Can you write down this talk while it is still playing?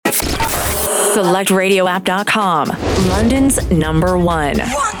SelectRadioApp.com, London's number one.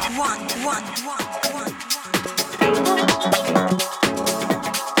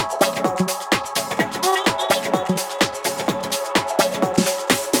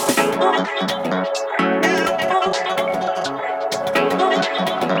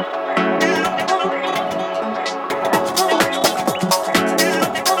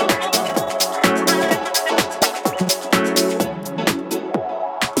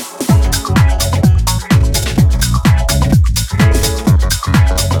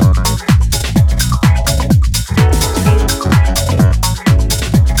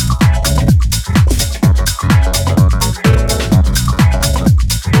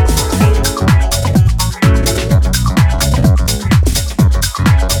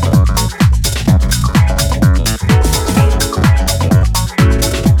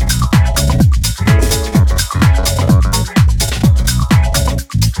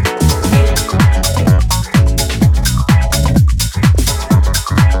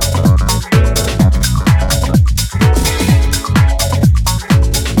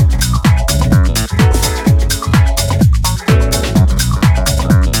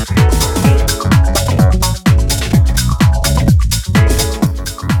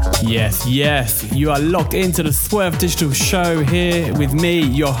 Yes, you are locked into the Swerve Digital Show here with me,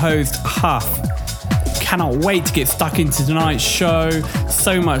 your host, Huff. Cannot wait to get stuck into tonight's show.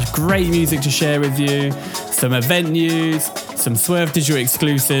 So much great music to share with you. Some event news, some Swerve Digital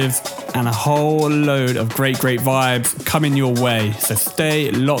exclusives, and a whole load of great vibes coming your way. So stay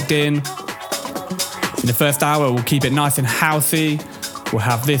locked in. In the first hour, we'll keep it nice and housey. We'll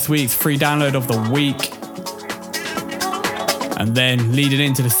have this week's free download of the week. And then leading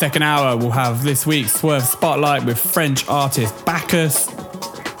into the second hour, we'll have this week's Swerve Spotlight with French artist Bacchus.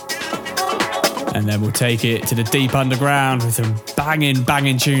 And then we'll take it to the deep underground with some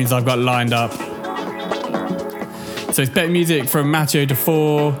banging tunes I've got lined up. So it's better music from Mathieu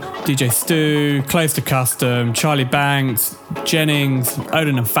Dufour, DJ Stu, Close to Custom, Charlie Banks, Jennings,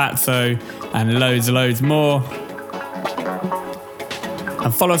 Odin and Fatso, and loads more.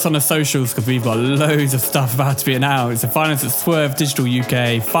 And follow us on the socials because we've got loads of stuff about to be announced. So find us at Swerve Digital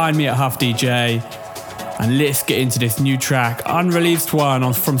UK, find me at Huff DJ, and let's get into this new track, unreleased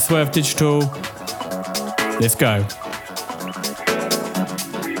one from Swerve Digital. Let's go.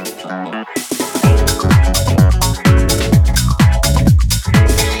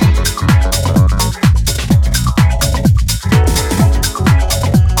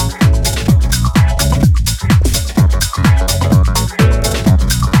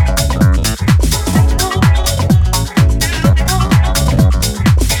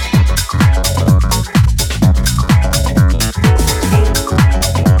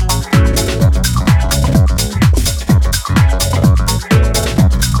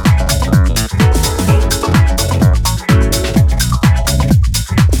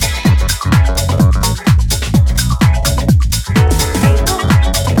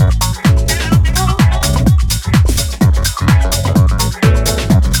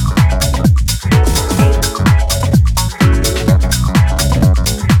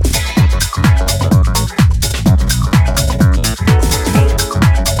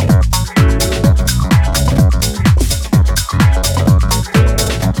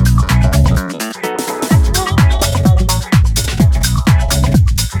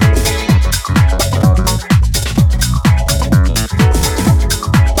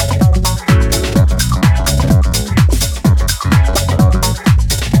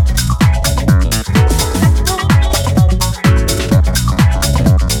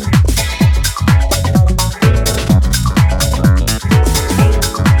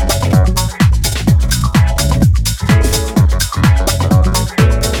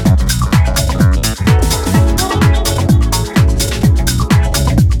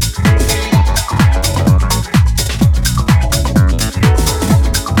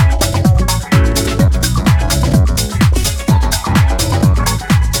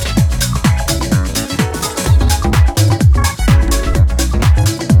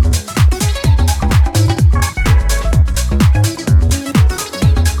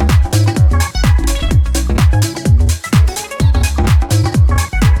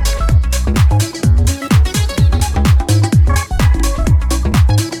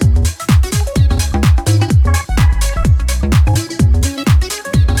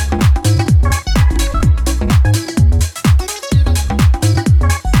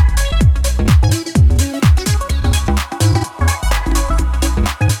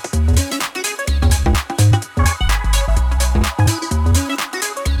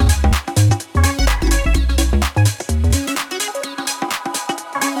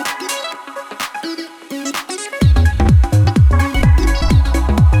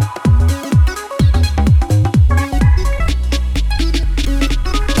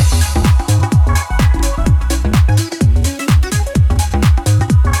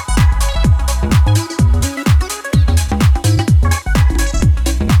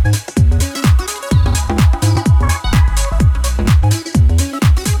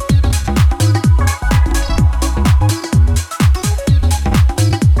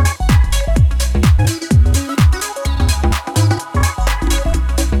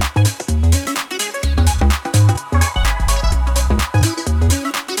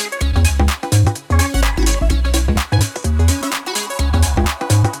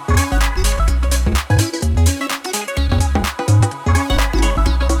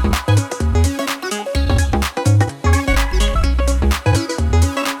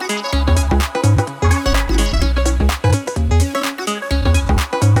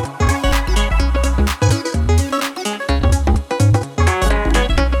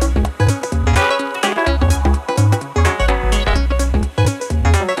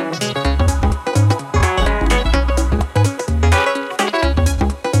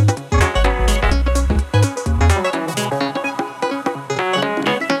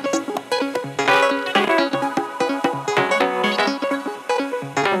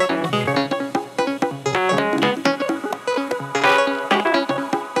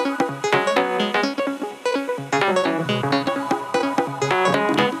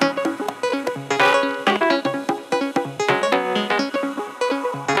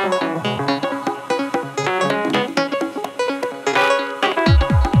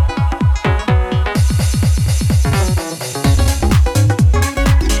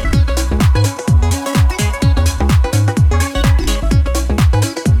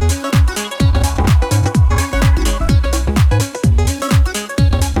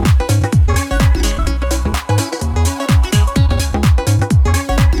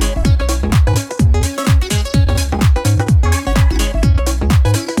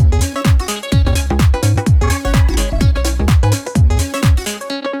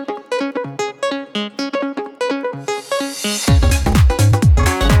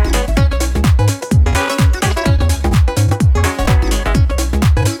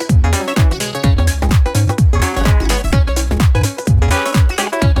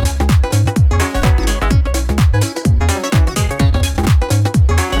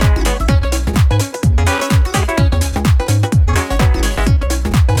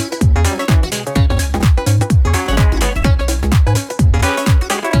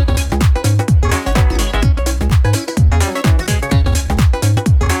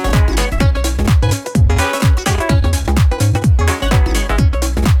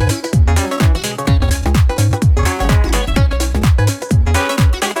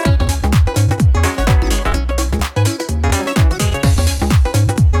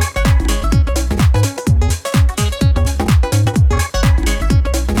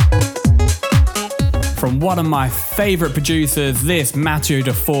 one of my favorite producers, this Mathieu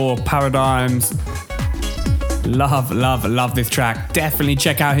Dufour, Paradigms. Love this track. Definitely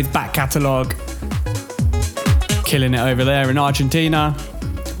check out his back catalogue. Killing it over there in Argentina.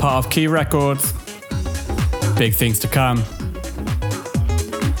 Part of Key Records. Big things to come.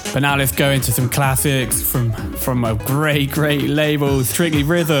 But now let's go into some classics from a great label, Strictly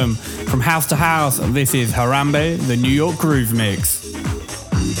Rhythm. From House to House, this is Harambe, the New York Groove Mix.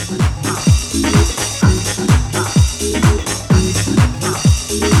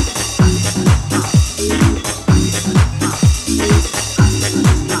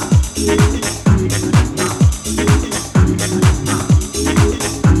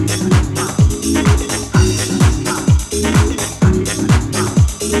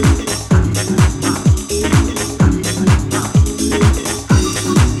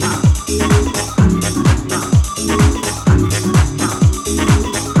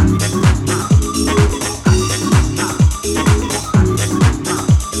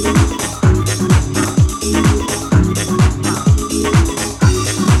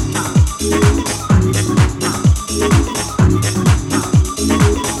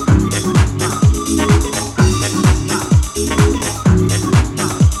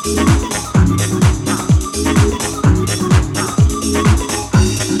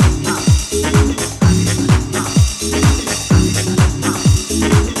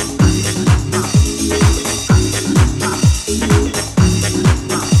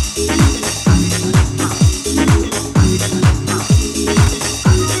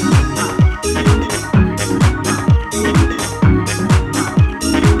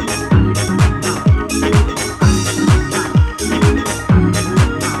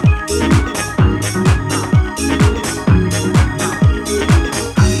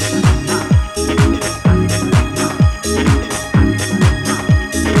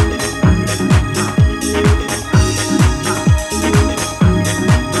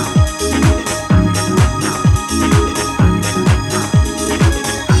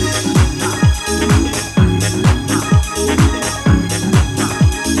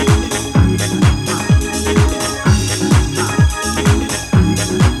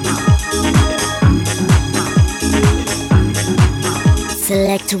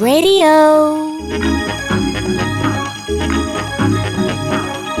 Select Radio.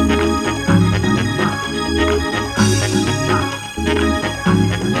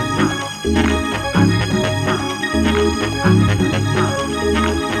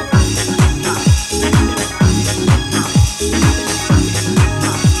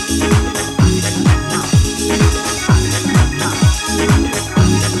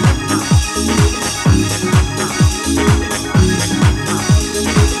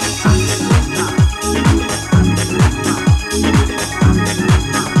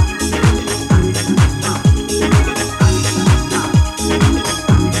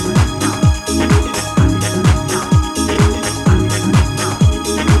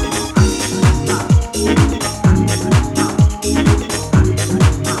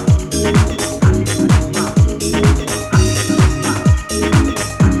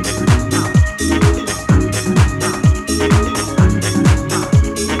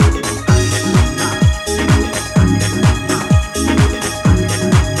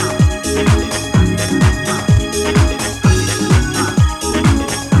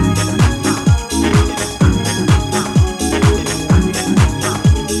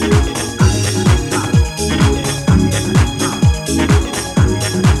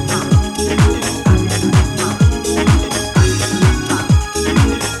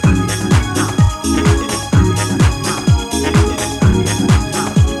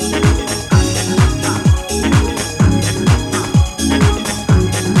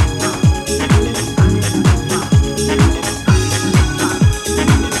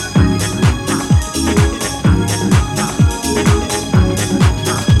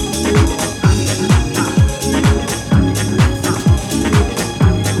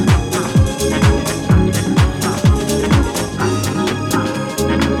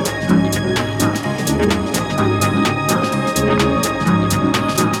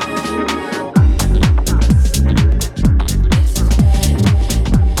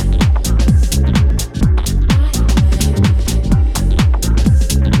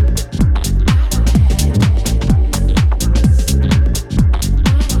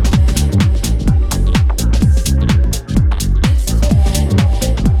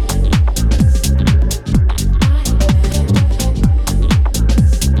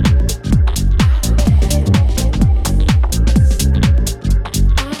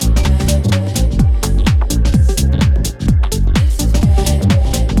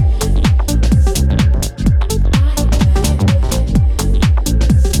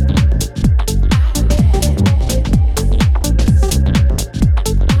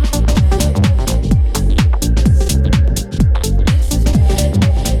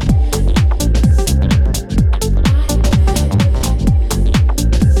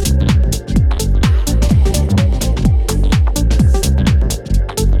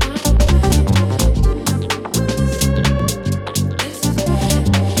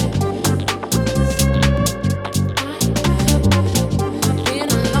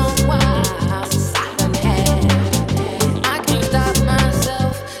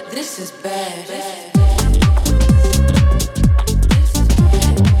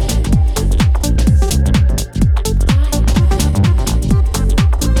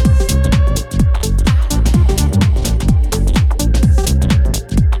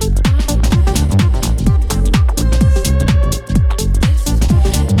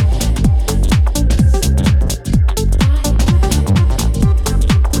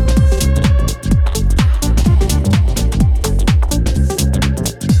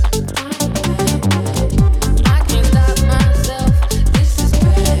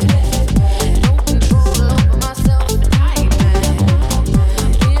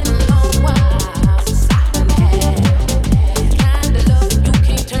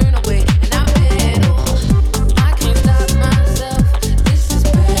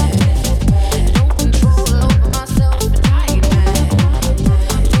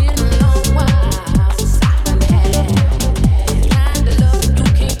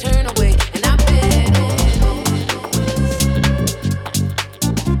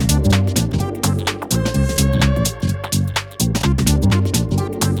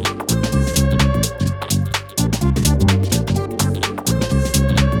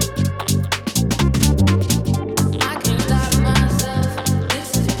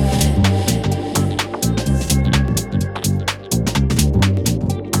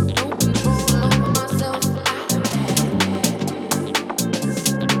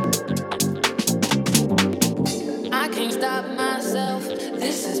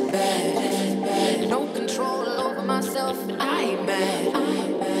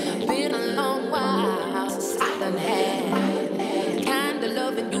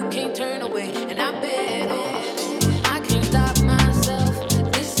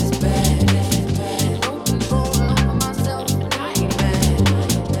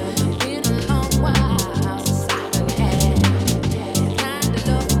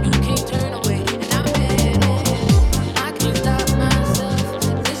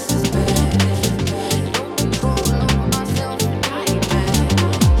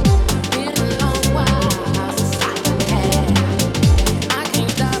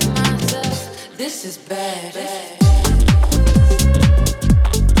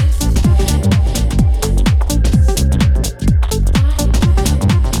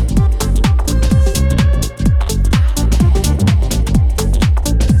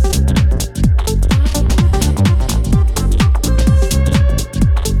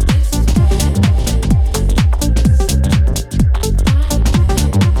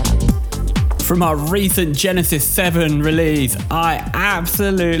 from our recent Genesis 7 release. I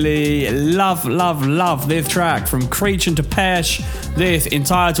absolutely love this track from Creech and Tepesh. This,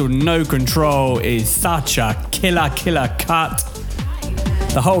 entitled No Control, is such a killer cut.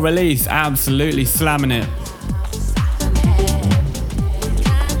 The whole release, absolutely slamming it.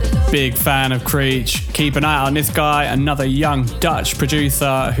 Big fan of Creech. Keep an eye on this guy, another young Dutch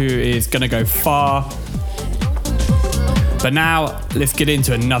producer who is gonna go far. But now, let's get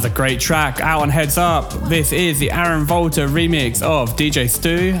into another great track out on Heads Up. This is the Aaron Volta remix of DJ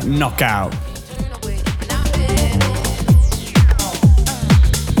Stu, Knockout.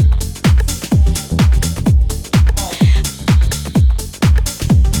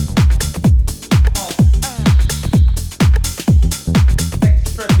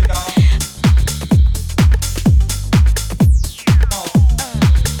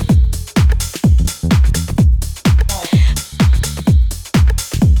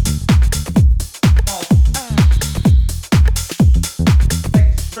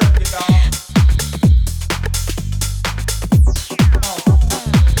 Strip it off.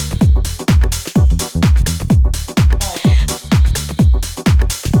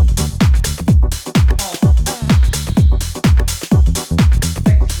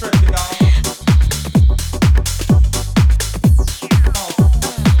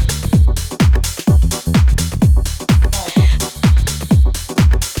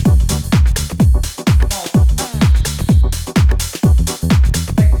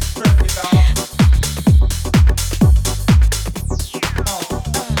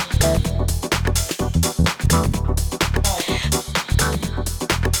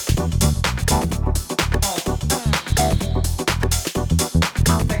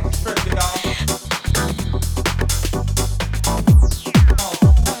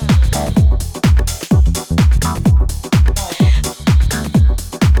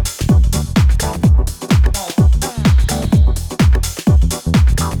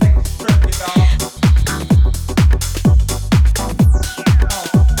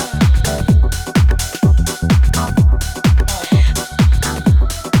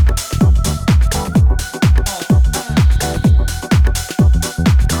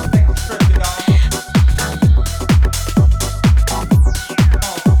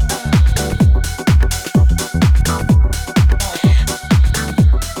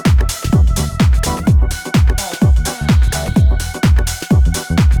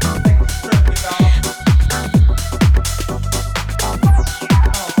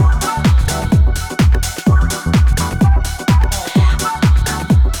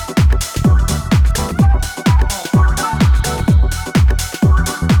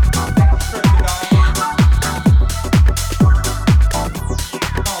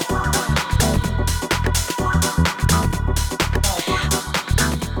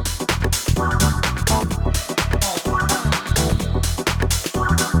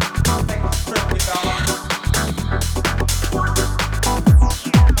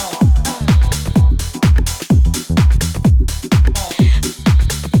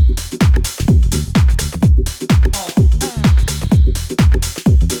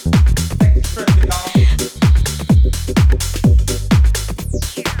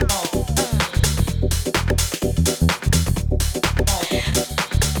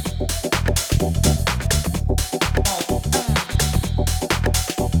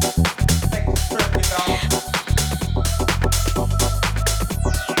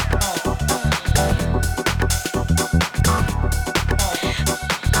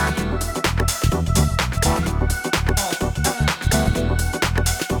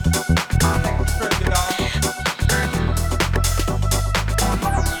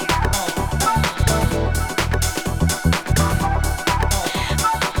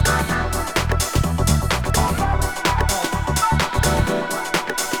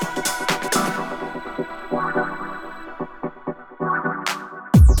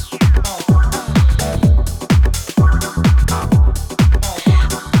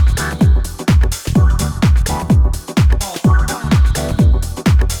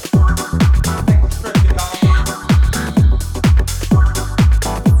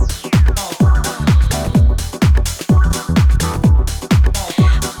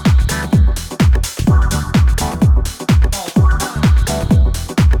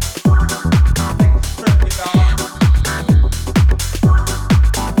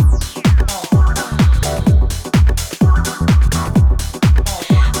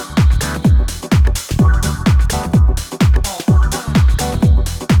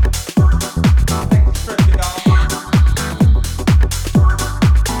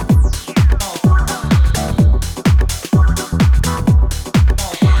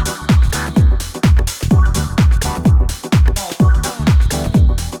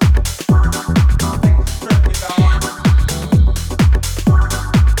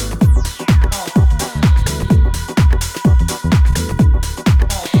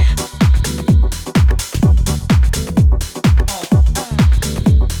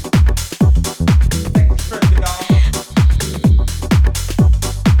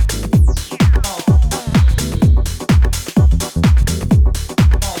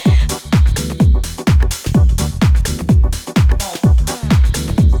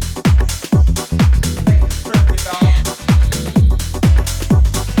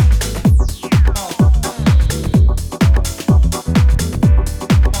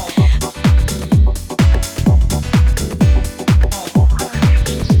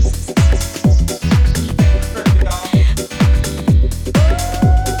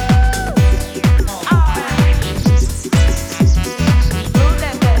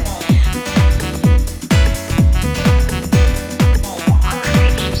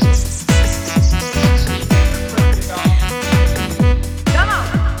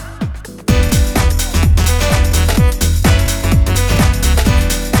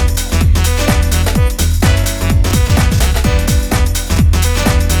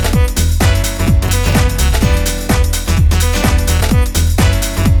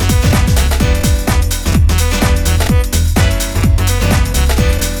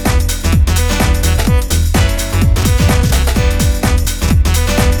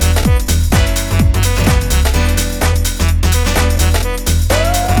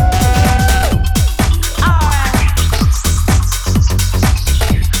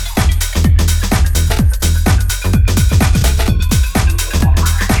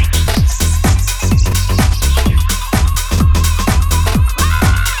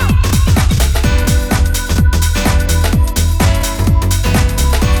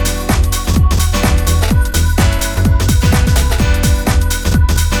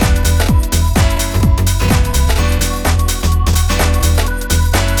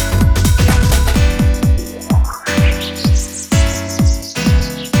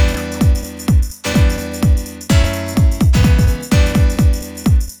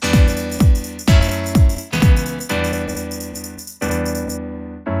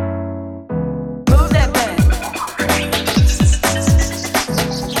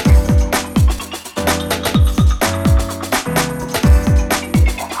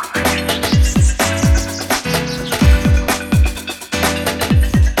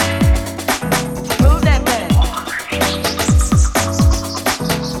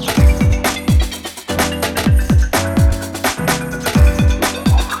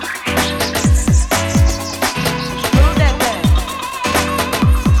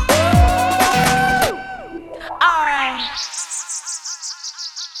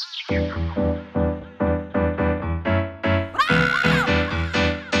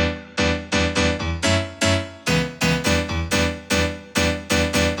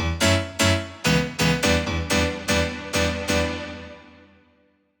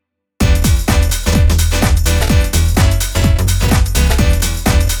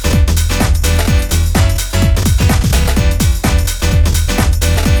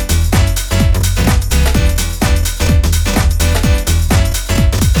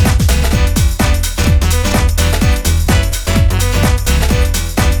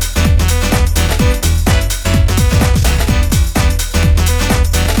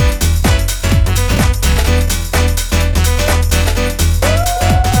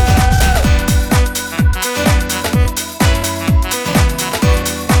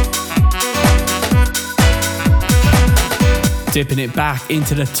 Dipping it back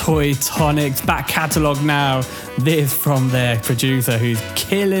into the Toy Tonics back catalogue now. This from their producer who's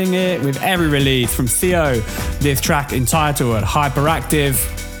killing it with every release from CO. This track entitled Hyperactive.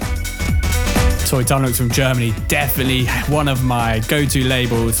 Toy Tonics from Germany, definitely one of my go-to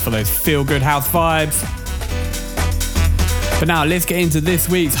labels for those feel-good house vibes. But now let's get into this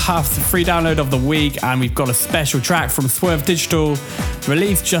week's Huff's free download of the week, and we've got a special track from Swerve Digital,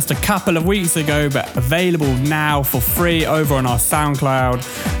 released just a couple of weeks ago but available now for free over on our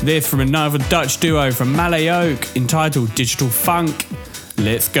SoundCloud. This from another Dutch duo from Malay Oak entitled Digital Funk.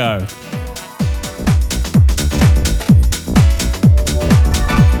 Let's go.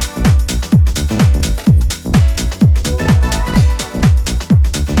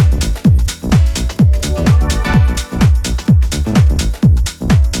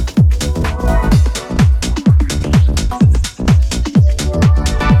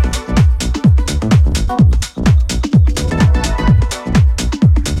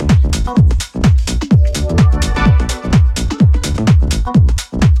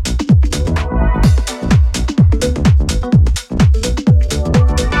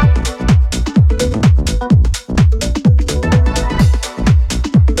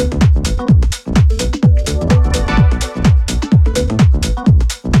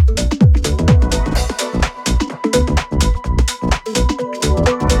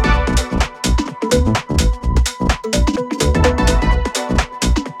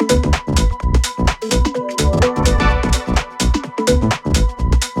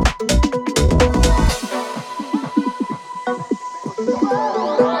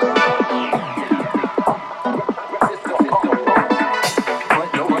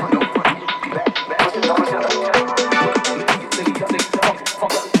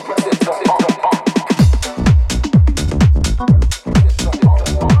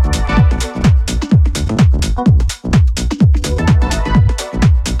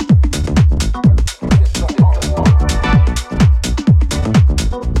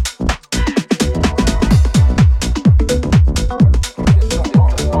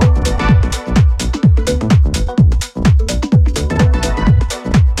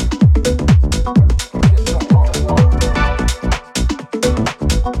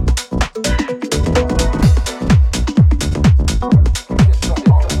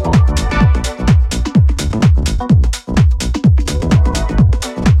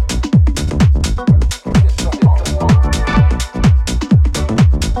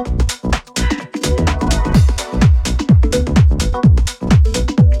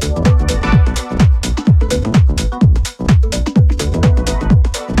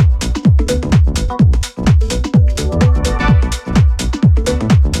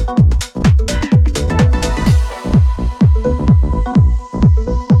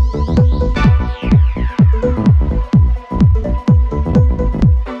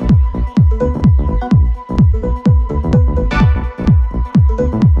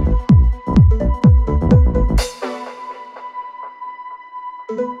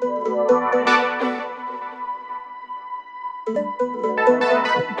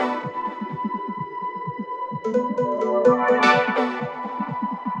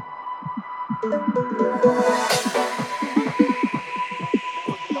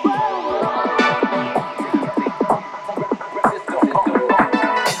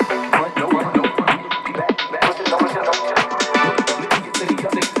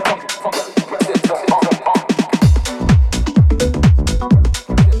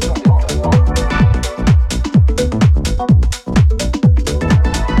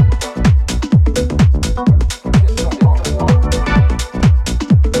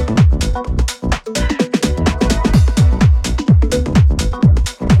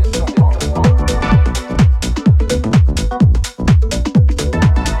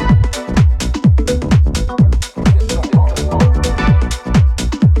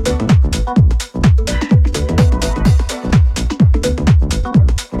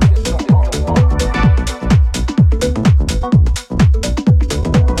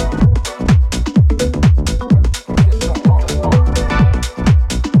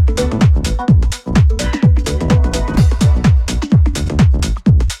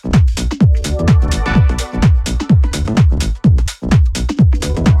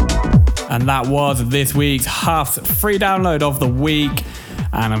 that was this week's Huff's free download of the week.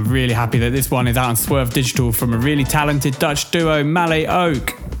 And I'm really happy that this one is out on Swerve Digital from a really talented Dutch duo, Malay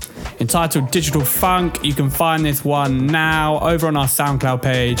Oak. Entitled Digital Funk. You can find this one now over on our SoundCloud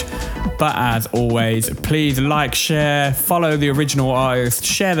page. But as always, please like, share, follow the original artists,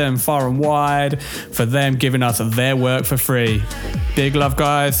 share them far and wide for them giving us their work for free. Big love,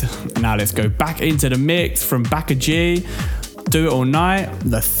 guys. Now let's go back into the mix from Baka G. Do It All Night,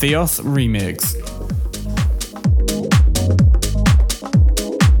 the Theos remix.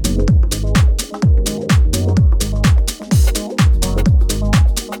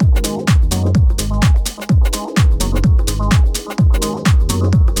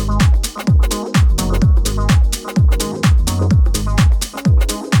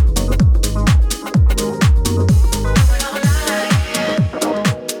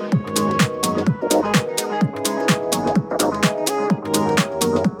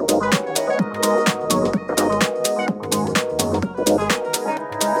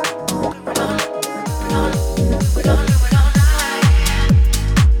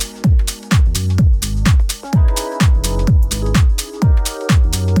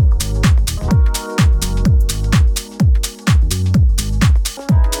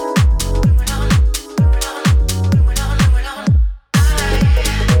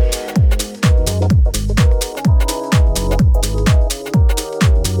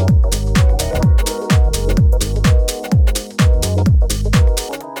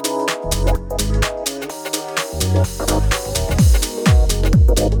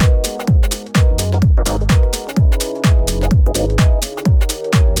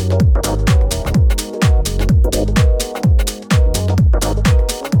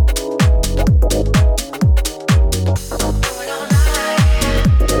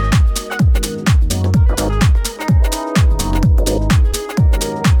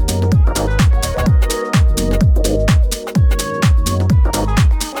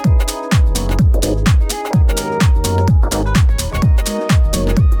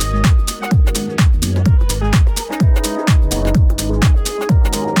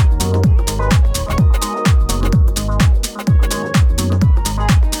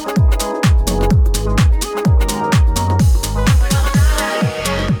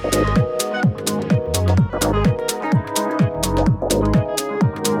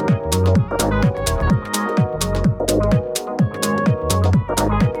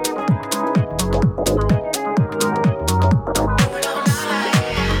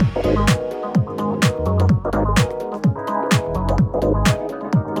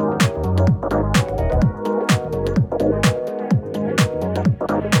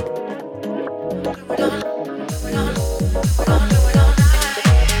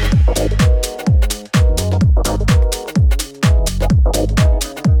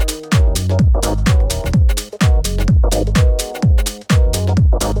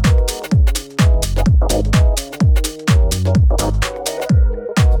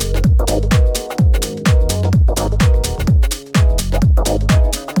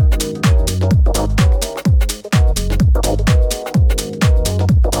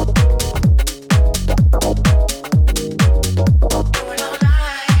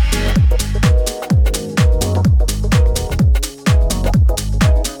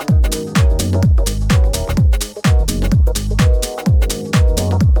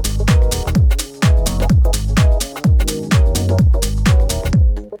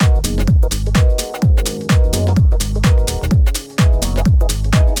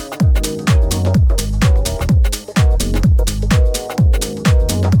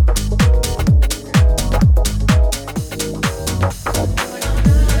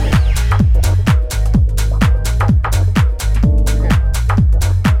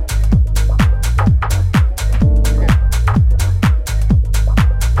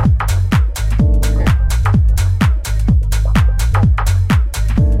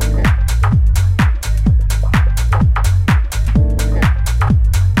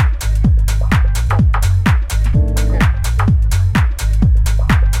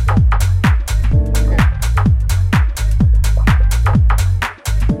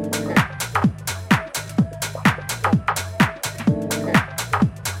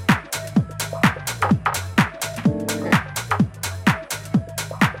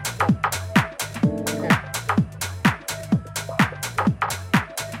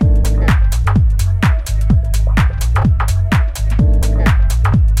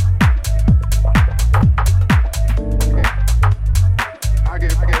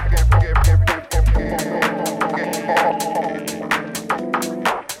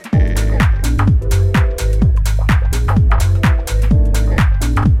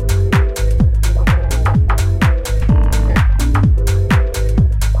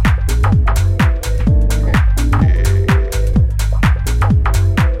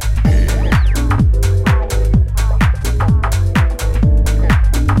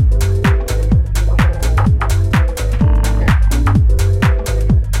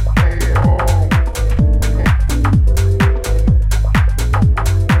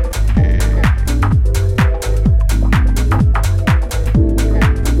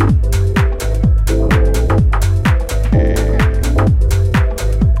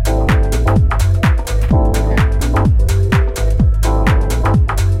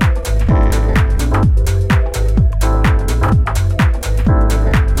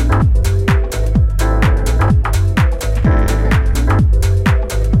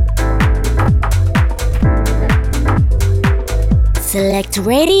 Select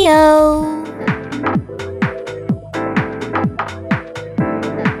Radio.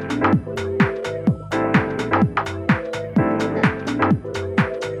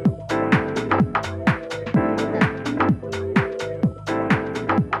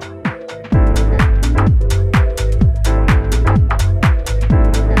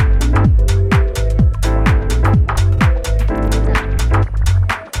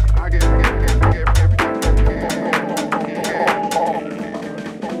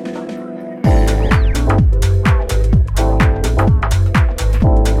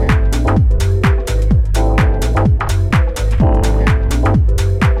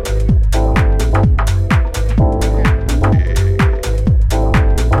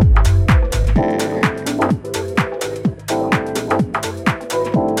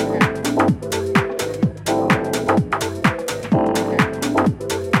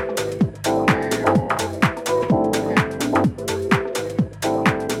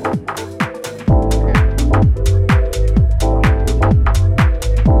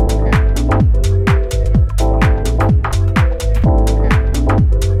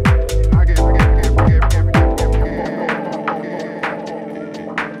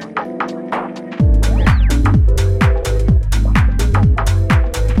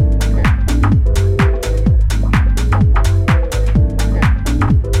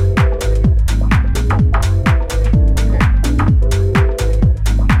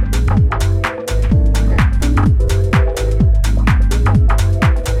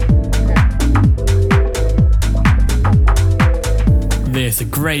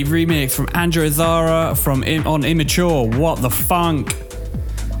 Great remix from Andrew Azara on Immature. What the funk?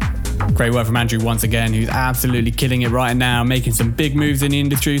 Great work from Andrew once again, who's absolutely killing it right now, making some big moves in the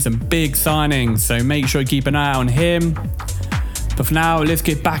industry, some big signings. So make sure you keep an eye on him. But for now, let's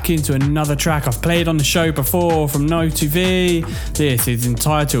get back into another track I've played on the show before from No2V. This is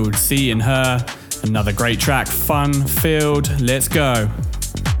entitled See and Her. Another great track, fun filled. Let's go.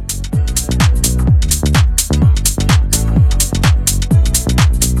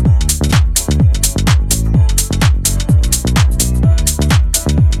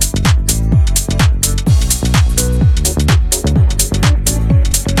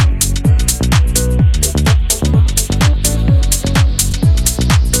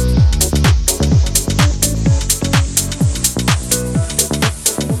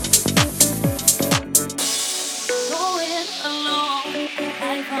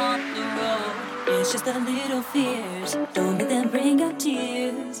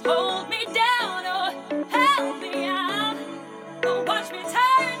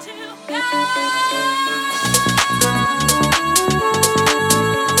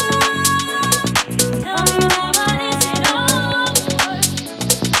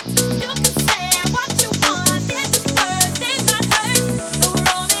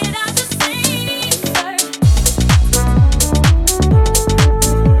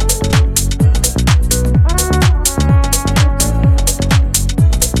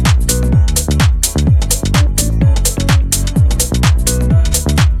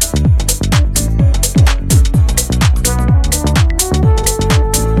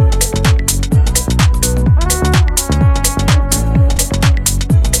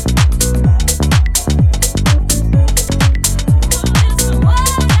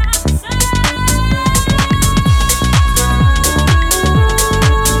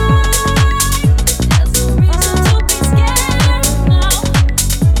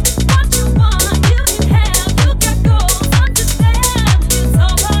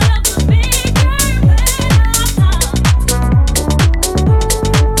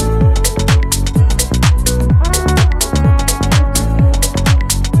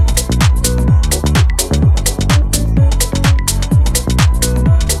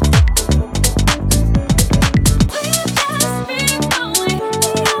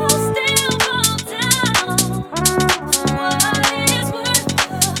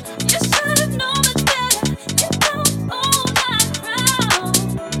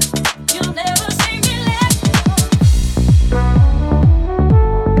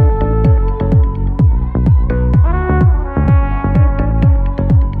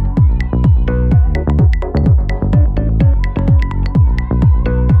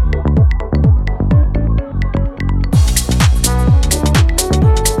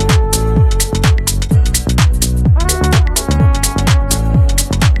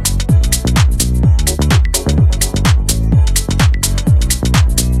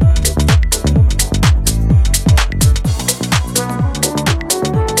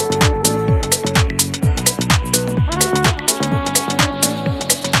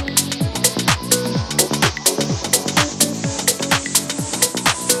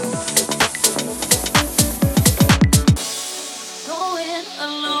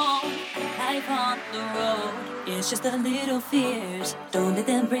 just the little fears. Don't let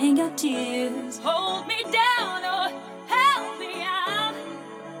them bring your tears. Hold me down or help me out.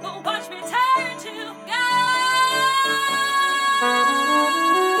 But watch me turn to God.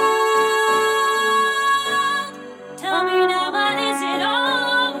 Tell me now, what is it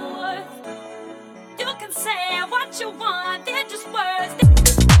all worth? You can say what you want, they're just words.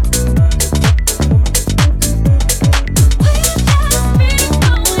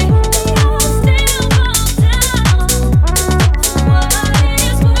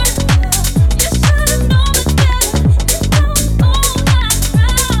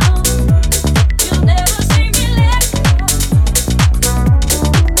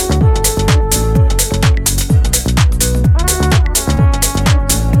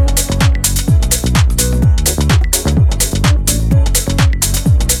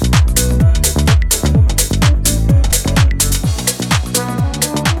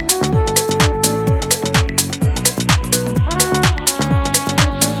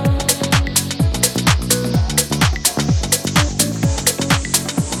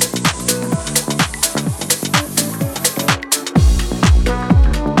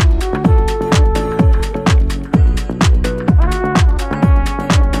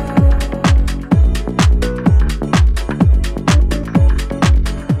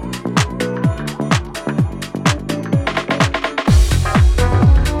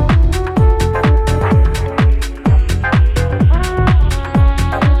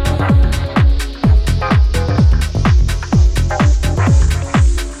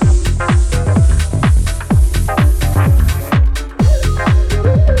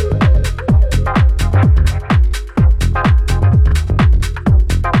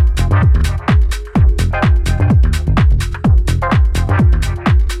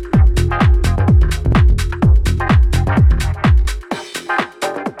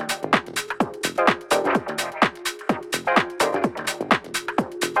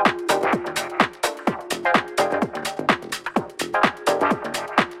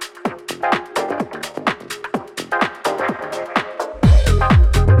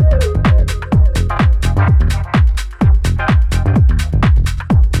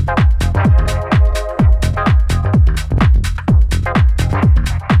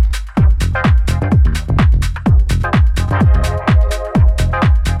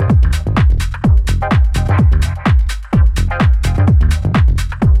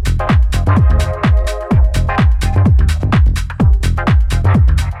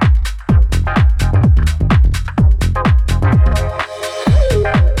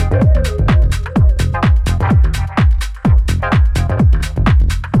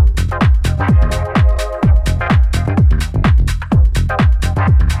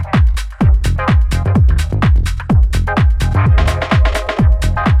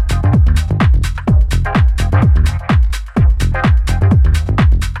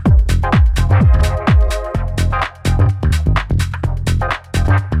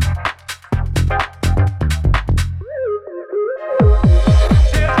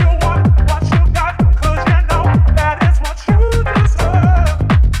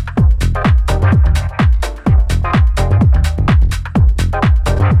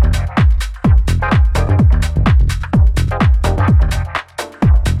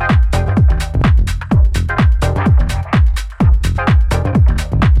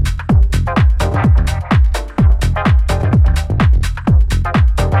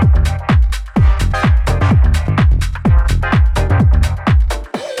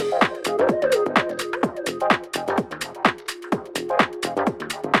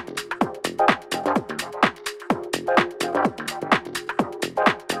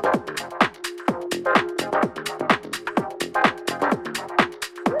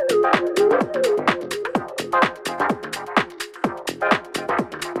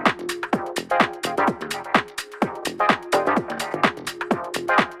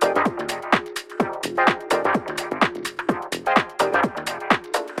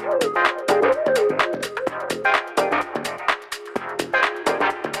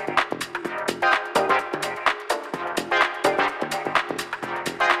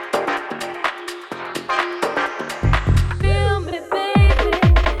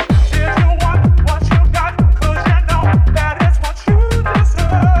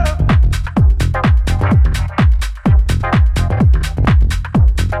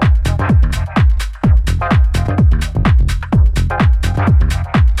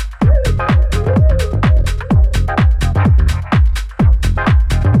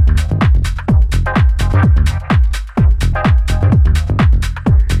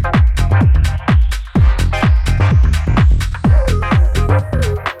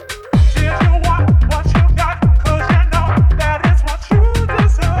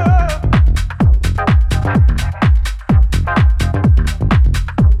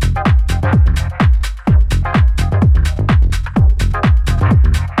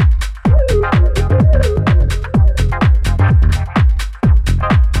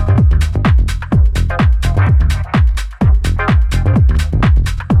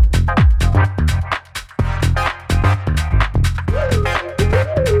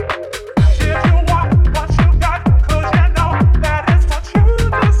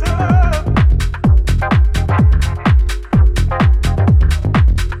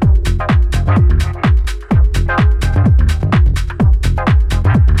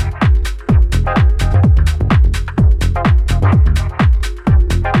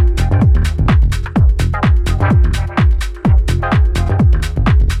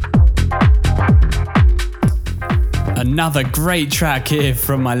 Another great track here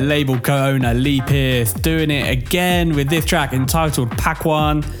from my label co-owner Lee Pierce, doing it again with this track entitled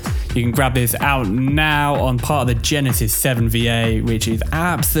Pakwan. You can grab this out now on part of the Genesis 7 VA, which is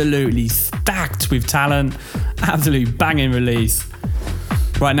absolutely stacked with talent. Absolute banging release.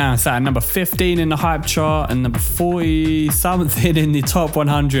 Right now it's at number 15 in the hype chart and number 40 something in the top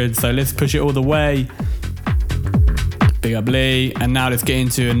 100. So let's push it all the way. Big up Lee. And now let's get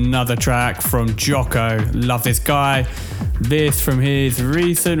into another track from Jocko. Love this guy. This from his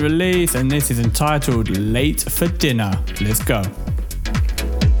recent release, and this is entitled Late for Dinner. Let's go.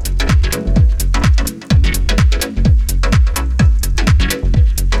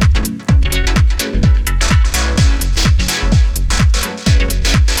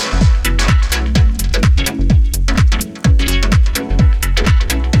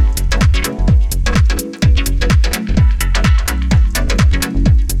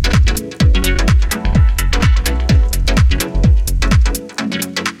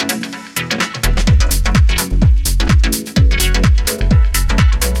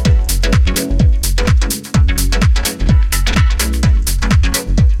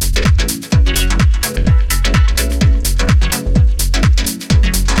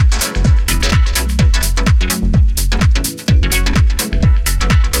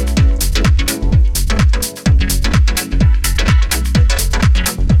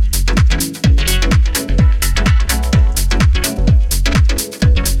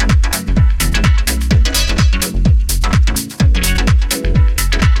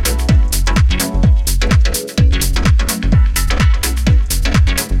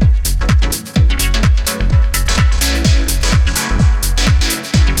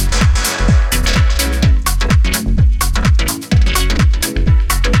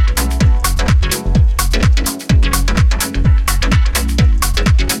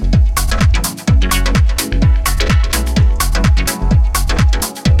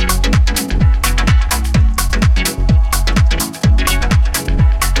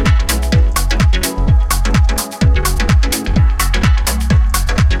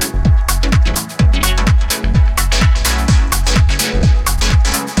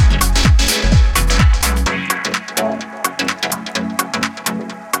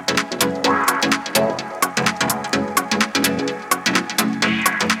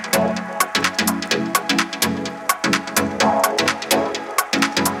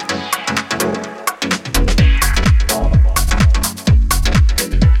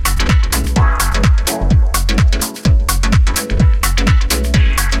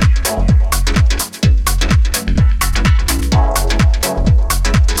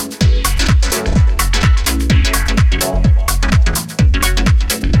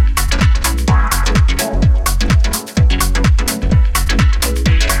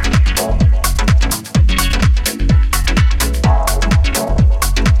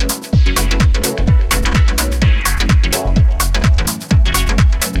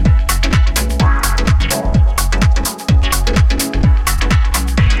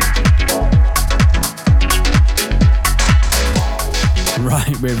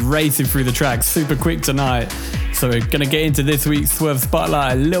 Racing through the tracks super quick tonight, so we're gonna get into this week's Swerve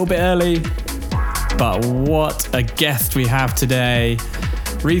Spotlight a little bit early. But what a guest we have today.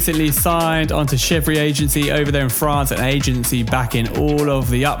 Recently signed onto Chevry Agency over there in France, an agency backing all of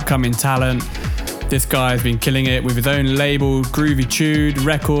the upcoming talent. This guy has been killing it with his own label, Groovytude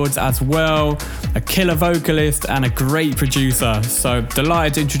Records, as well. A killer vocalist and a great producer. So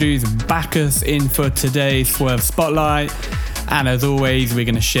delighted to introduce Bacchus in for today's Swerve Spotlight. And as always, we're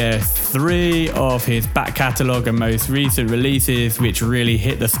going to share 3 of his back catalogue and most recent releases, which really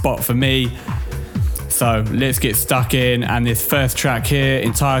hit the spot for me. So let's get stuck in. And this first track here,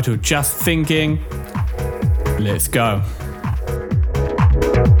 entitled Just Thinking. Let's go.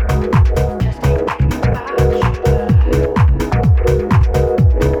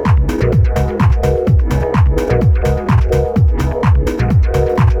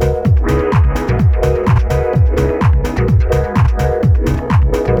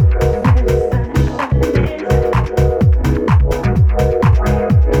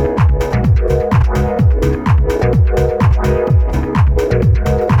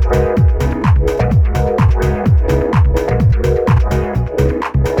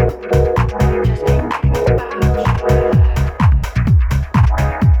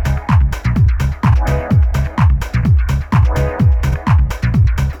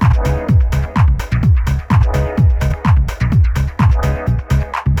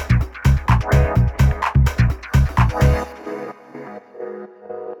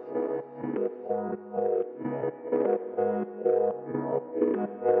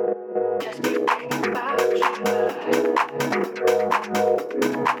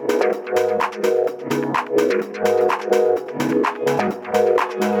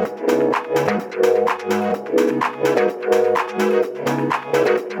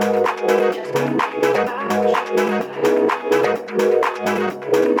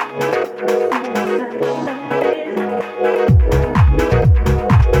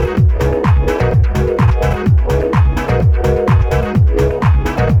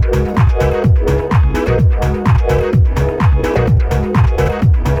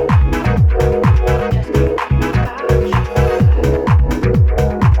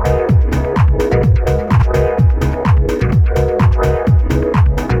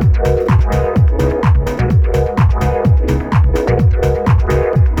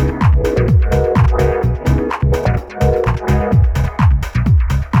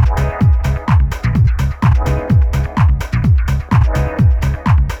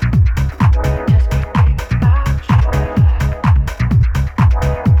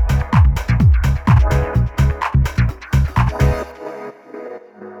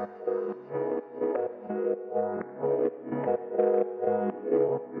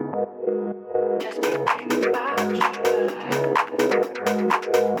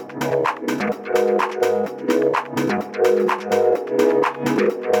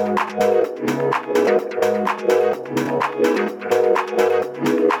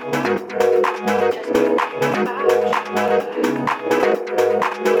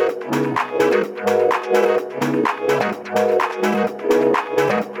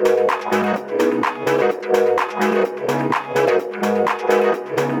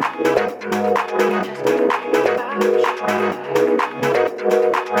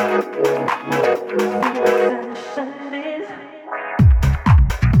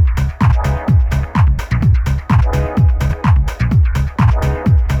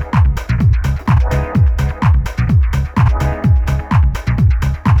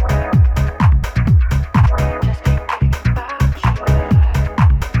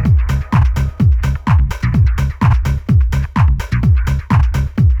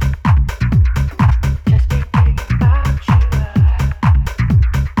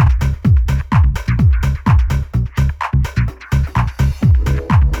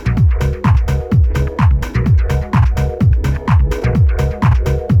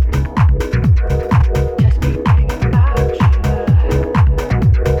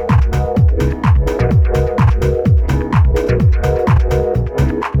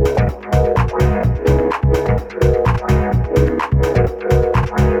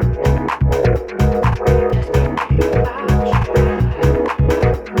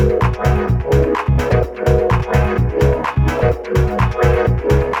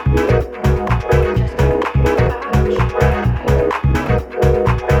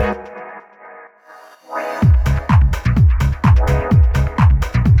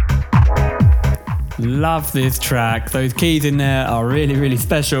 Love this track. Those keys in there are really, really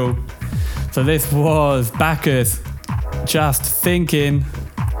special. So this was Bacchus, Just Thinking.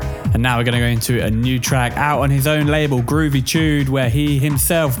 And now we're going to go into a new track out on his own label, Groovy Tude, where he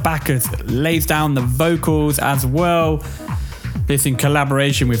himself, Bacchus, lays down the vocals as well. This in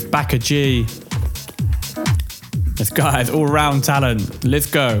collaboration with Bacca G. This guy's all-round talent. Let's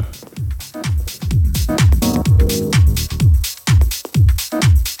go.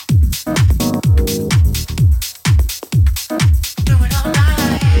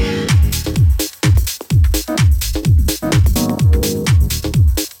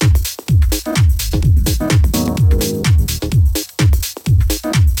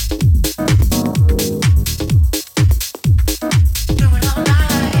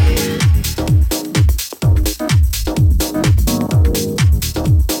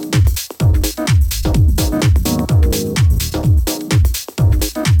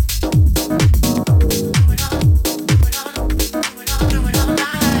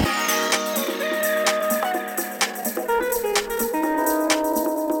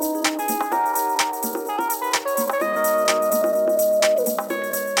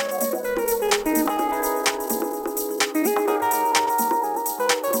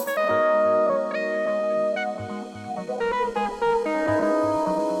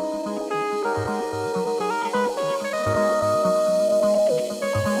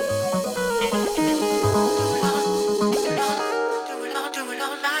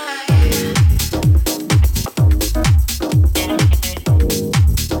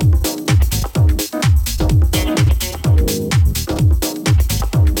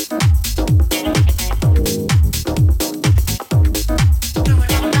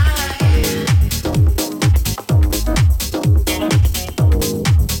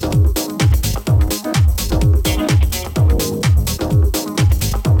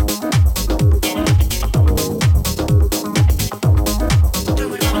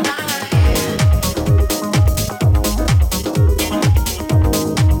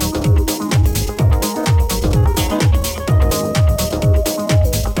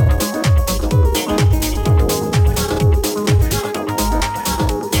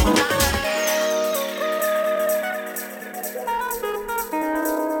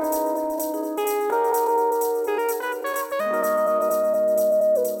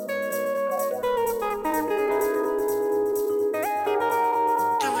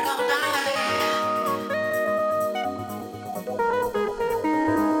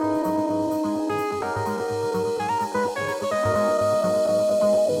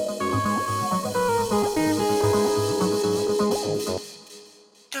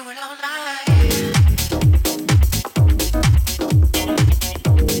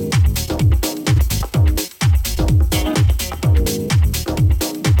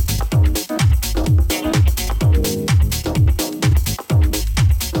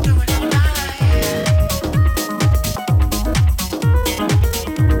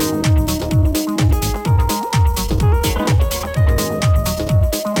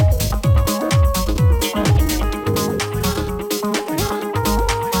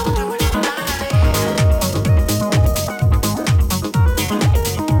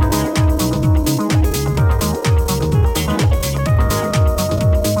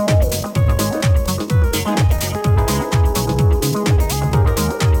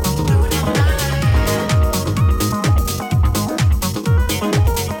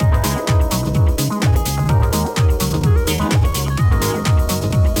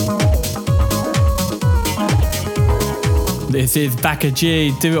 This is Baka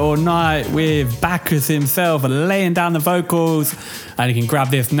G, Do It All Night with Bacchus himself laying down the vocals, and you can grab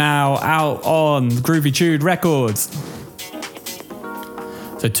this now out on Groovy Tude Records.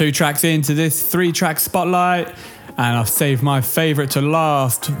 So 2 tracks into this 3-track spotlight, and I've saved my favourite to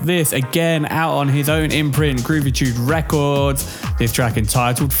last. This again out on his own imprint, Groovy Tude Records. This track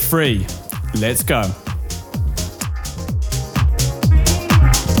entitled Free. Let's go.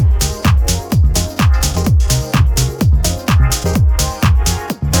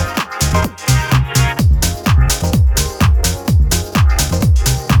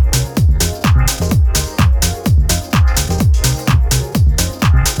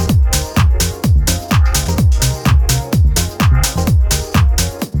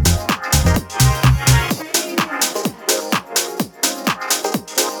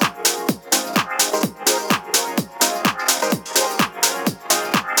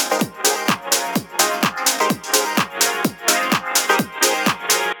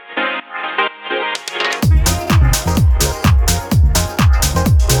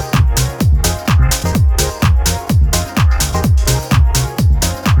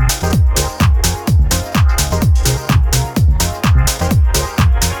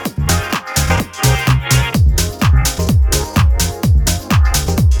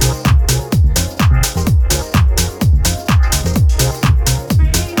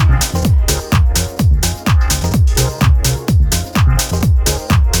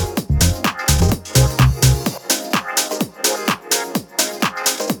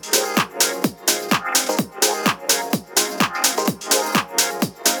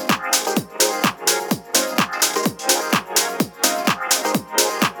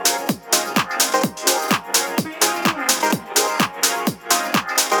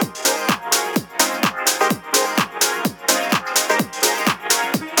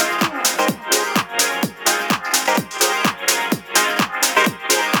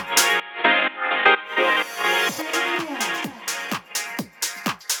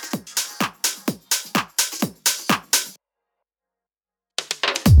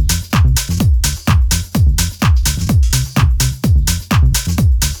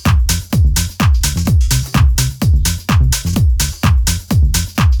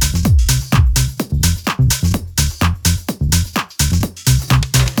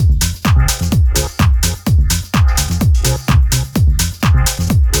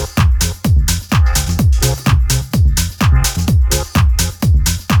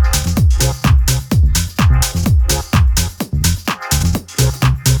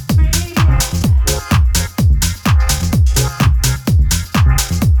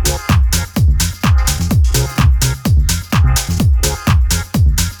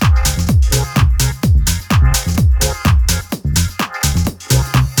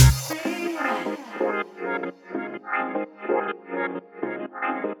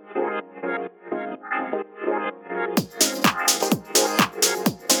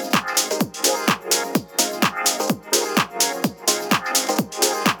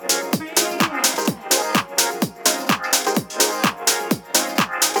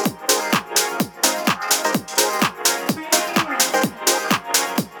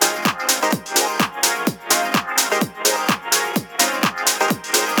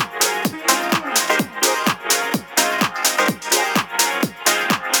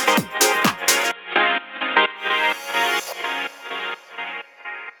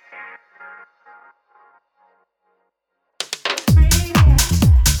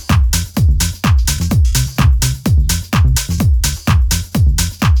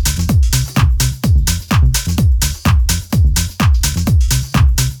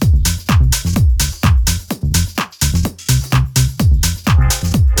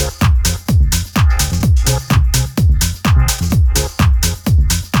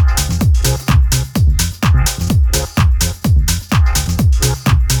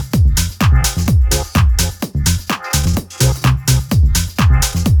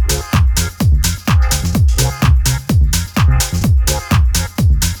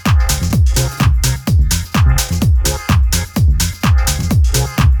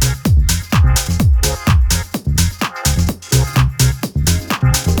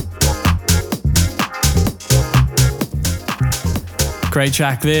 Great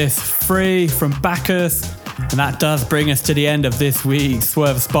track this, Free from Bacchus. And that does bring us to the end of this week's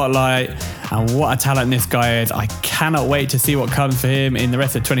Swerve Spotlight. And what a talent this guy is. I cannot wait to see what comes for him in the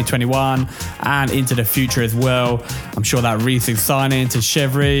rest of 2021 and into the future as well. I'm sure that recent signing to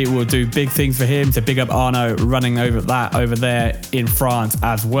Chevry will do big things for him. So big up Arno running over there in France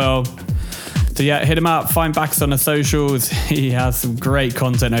as well. So yeah, hit him up, find Bacchus on the socials. He has some great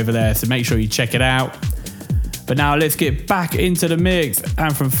content over there, so make sure you check it out. But now let's get back into the mix.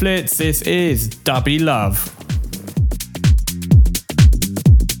 And from Flitz, this is Dubby Love.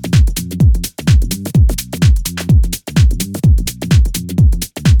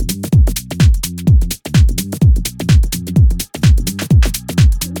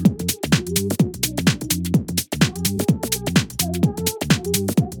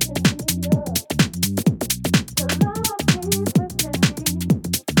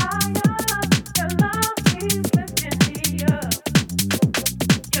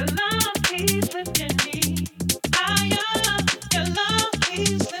 Your love keeps lifting me.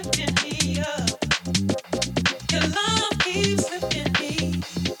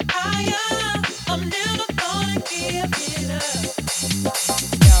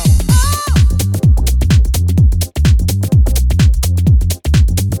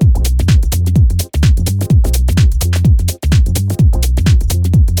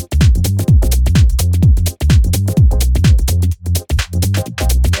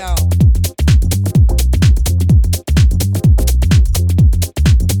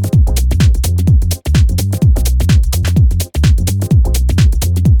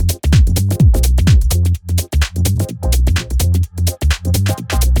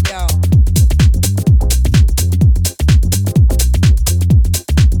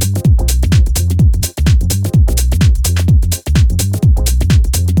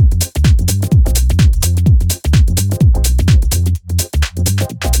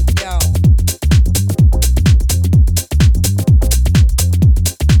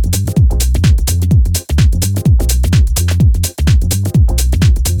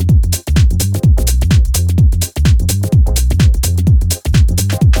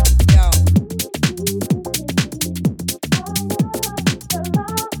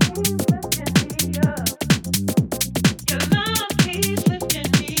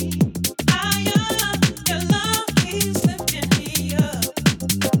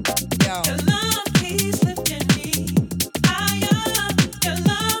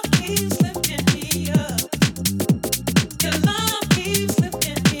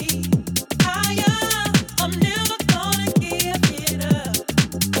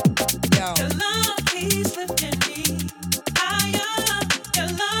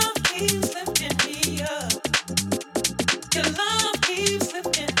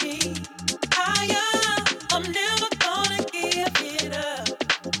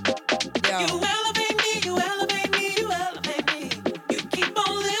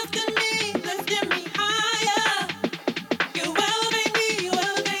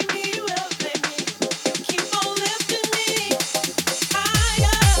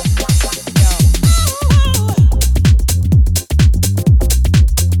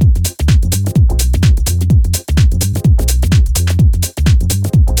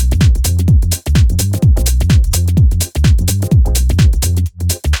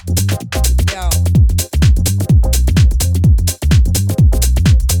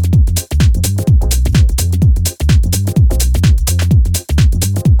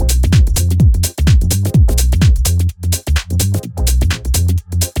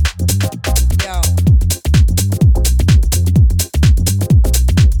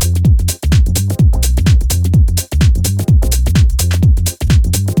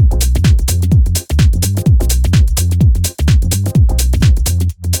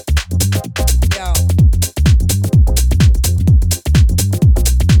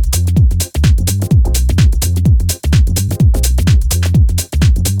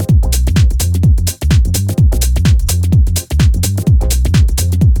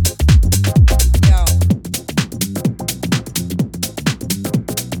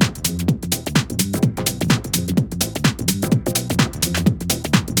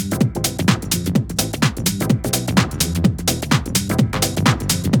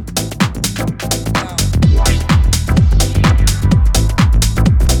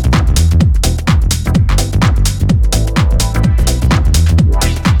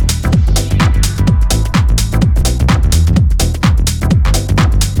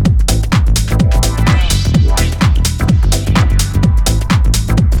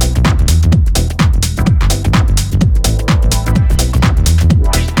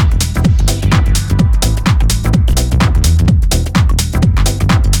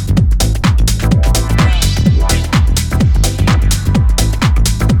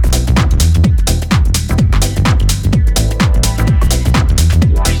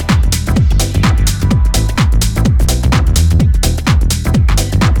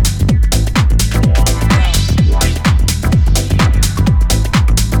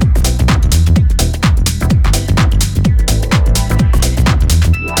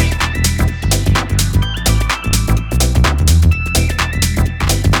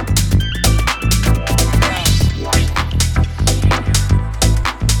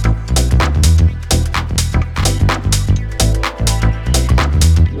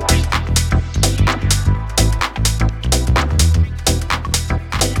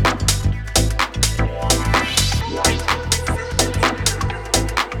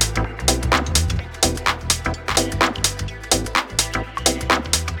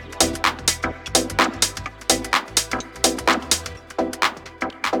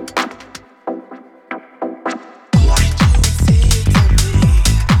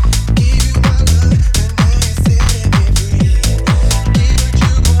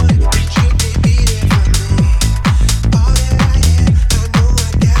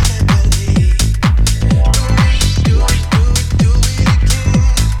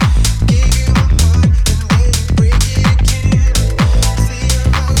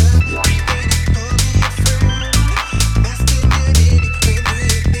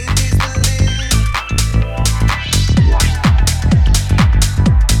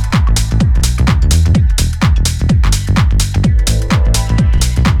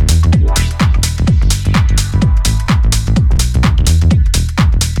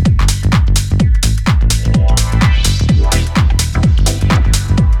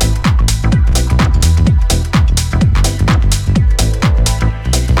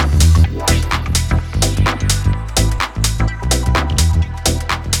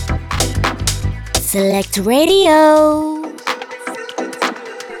 Select Radio.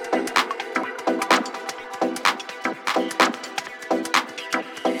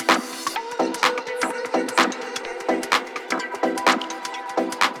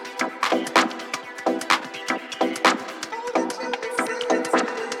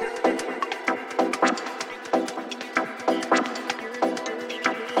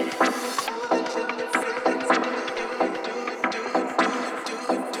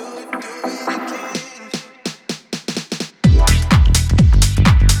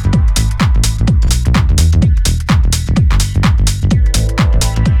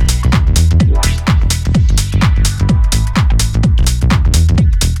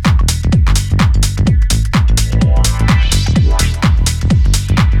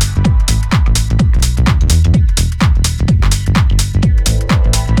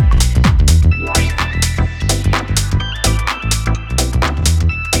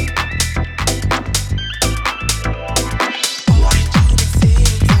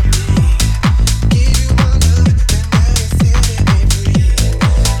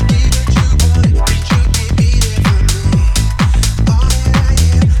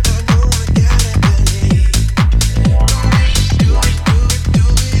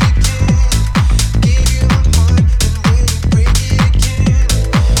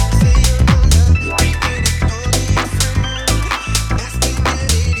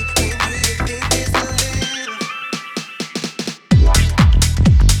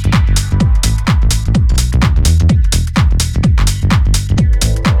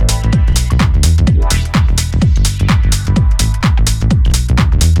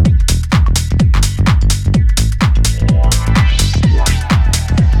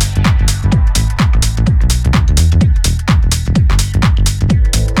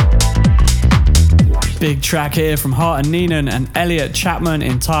 Big track here from Hart and Neenan and Elliot Chapman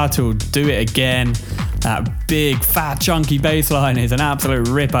entitled Do It Again. That big, fat, chunky bass line is an absolute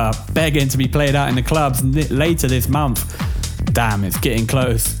ripper, begging to be played out in the clubs later this month. Damn, it's getting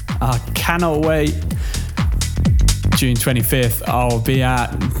close. I cannot wait. June 25th, I'll be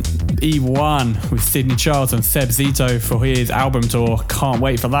at E1 with Sydney Charles and Seb Zito for his album tour. Can't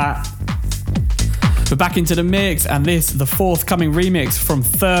wait for that. We're back into the mix, and the forthcoming remix from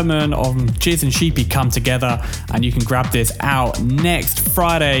Thurman of Jizz and Sheepy Come Together, and you can grab this out next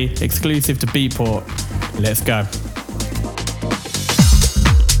Friday, exclusive to Beatport. Let's go.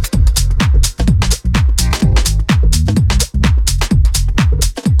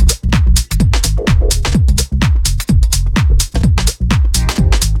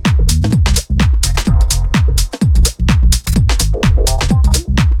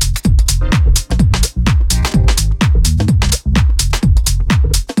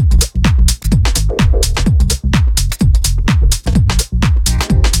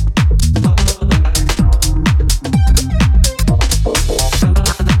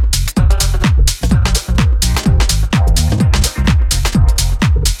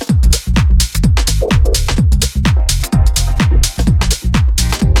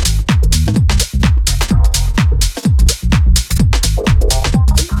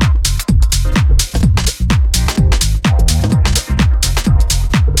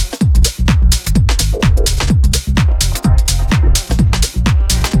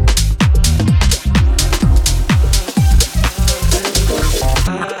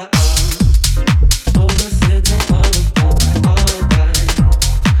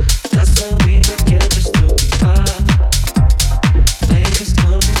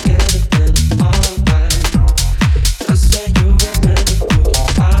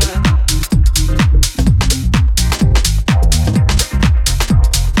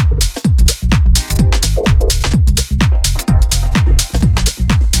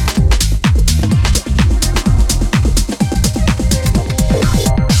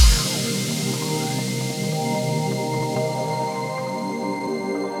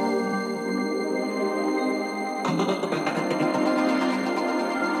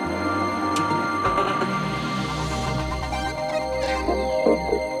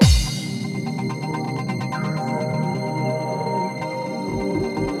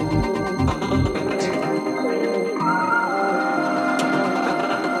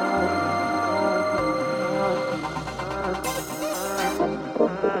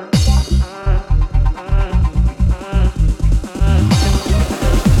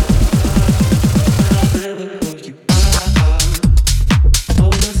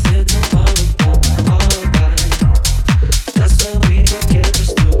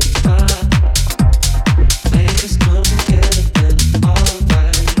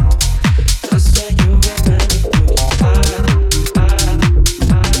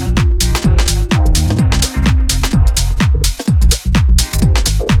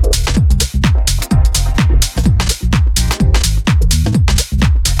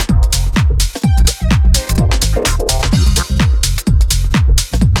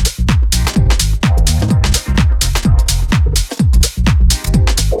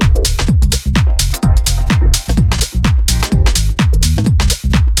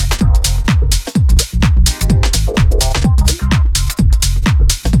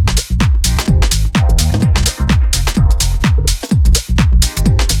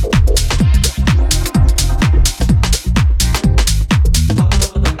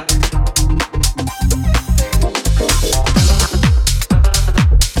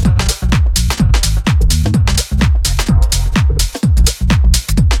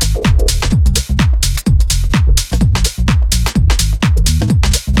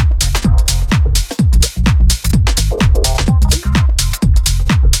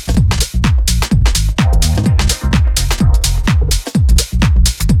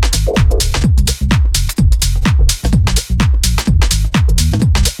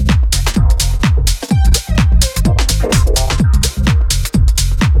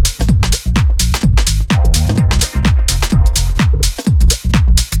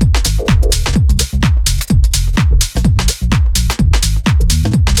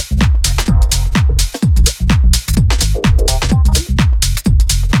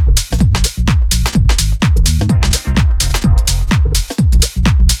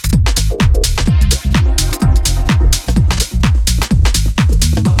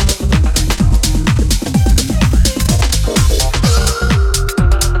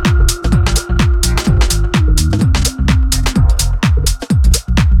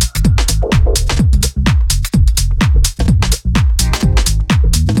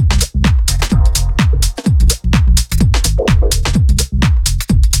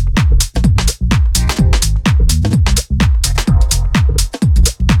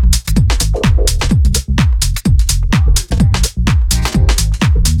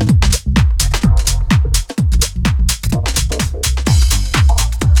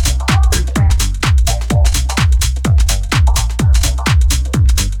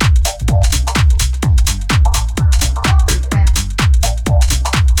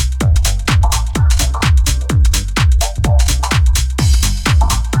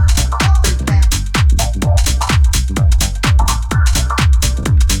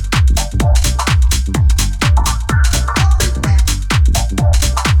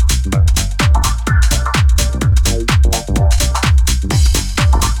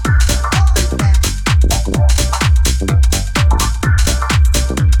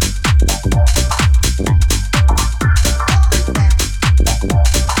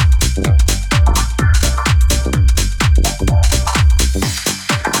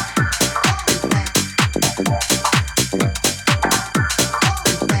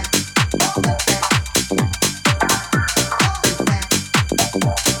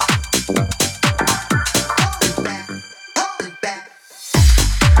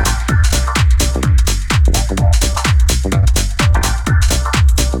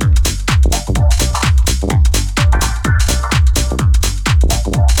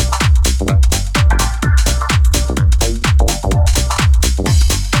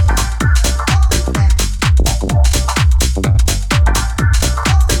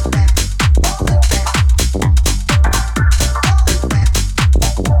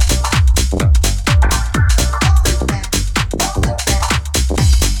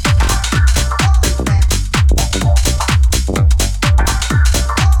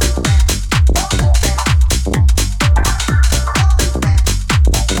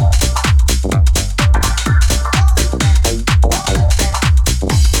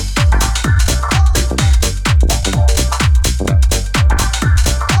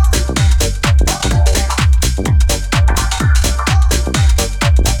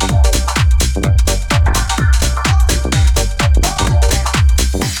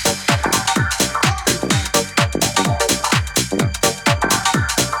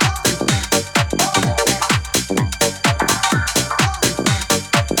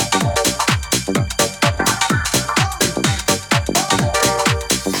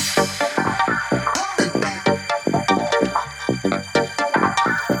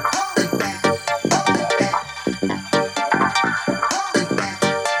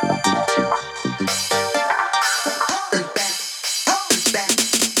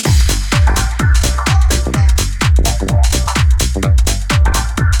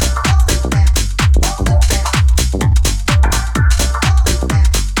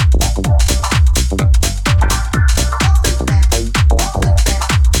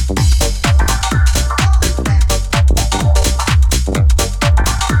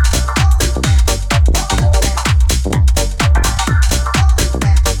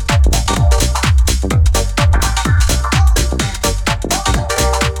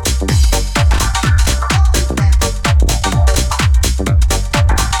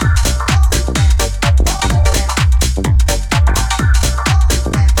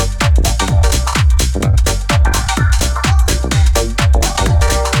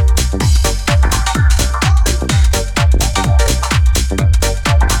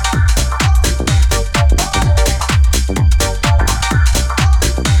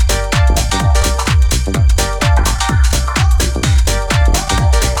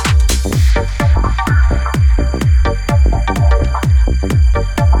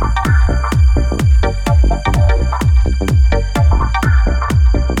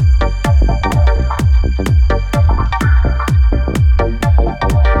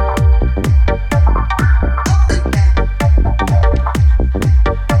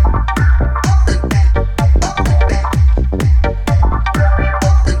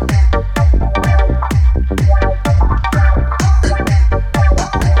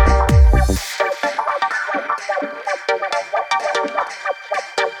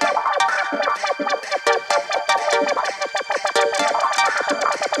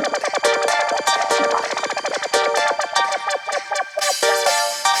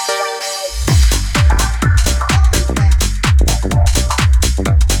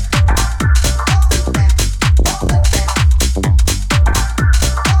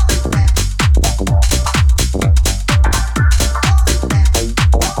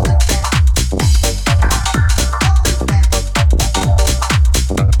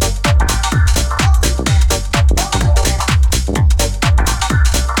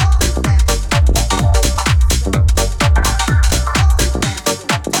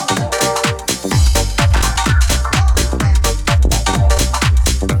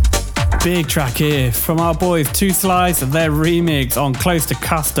 Big track here from our boys Two Slice, their remix on Close to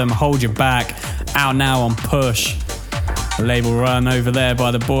Custom, Hold Your Back, out now on Push. The label run over there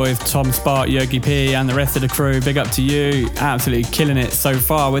by the boys Tom Spark, Yogi P and the rest of the crew. Big up to you, absolutely killing it so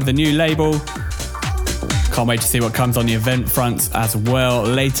far with the new label. Can't wait to see what comes on the event fronts as well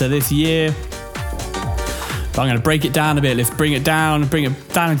later this year. But I'm going to break it down a bit. Let's bring it down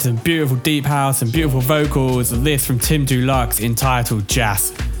into some beautiful deep house and beautiful vocals. This from Tim Deluxe entitled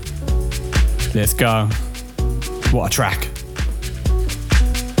Jazz. Let's go. What a track.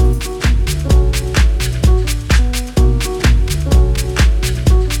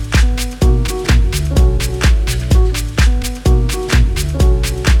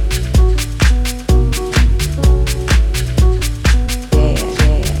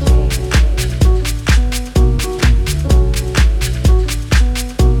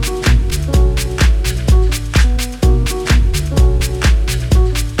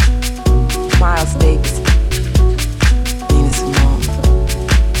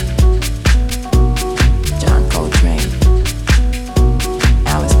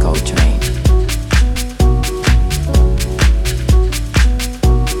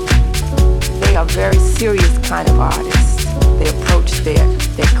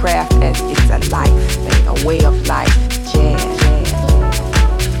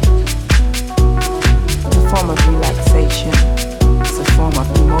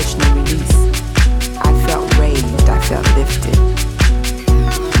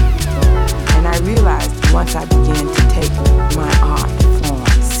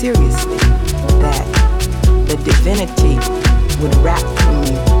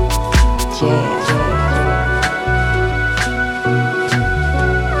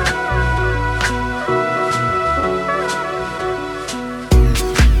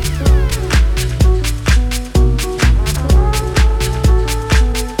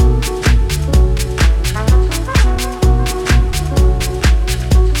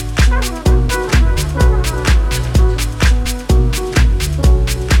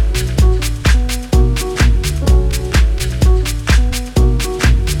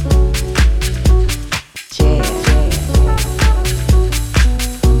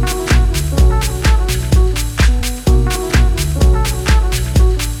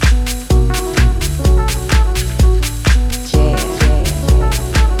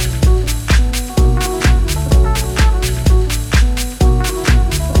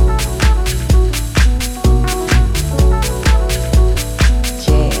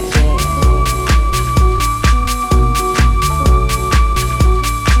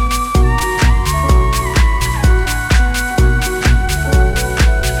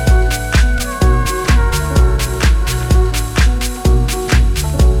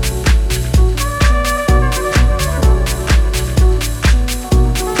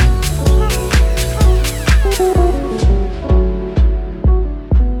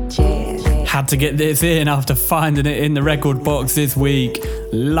 To get this in after finding it in the record box this week.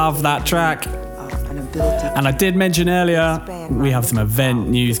 Love that track. And I did mention earlier, we have some event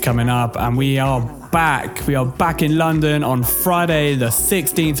news coming up, and we are back. We are back in London on Friday, the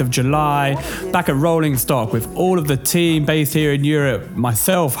 16th of July, back at Rolling Stock with all of the team based here in Europe.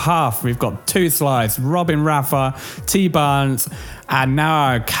 Myself, Huff, we've got Two Slice, Robin Raffa, T Barnes, and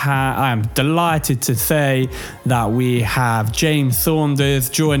now I am delighted to say that we have James Saunders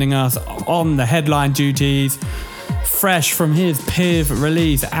joining us on the headline duties. Fresh from his PIV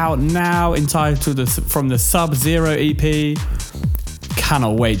release, out now, entitled From the Sub-Zero EP.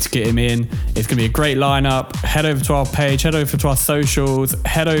 Cannot wait to get him in. It's going to be a great lineup. Head over to our page, head over to our socials,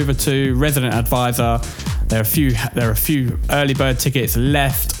 head over to Resident Advisor. There are a few early bird tickets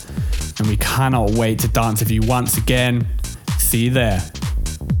left, and we cannot wait to dance with you once again. See you there.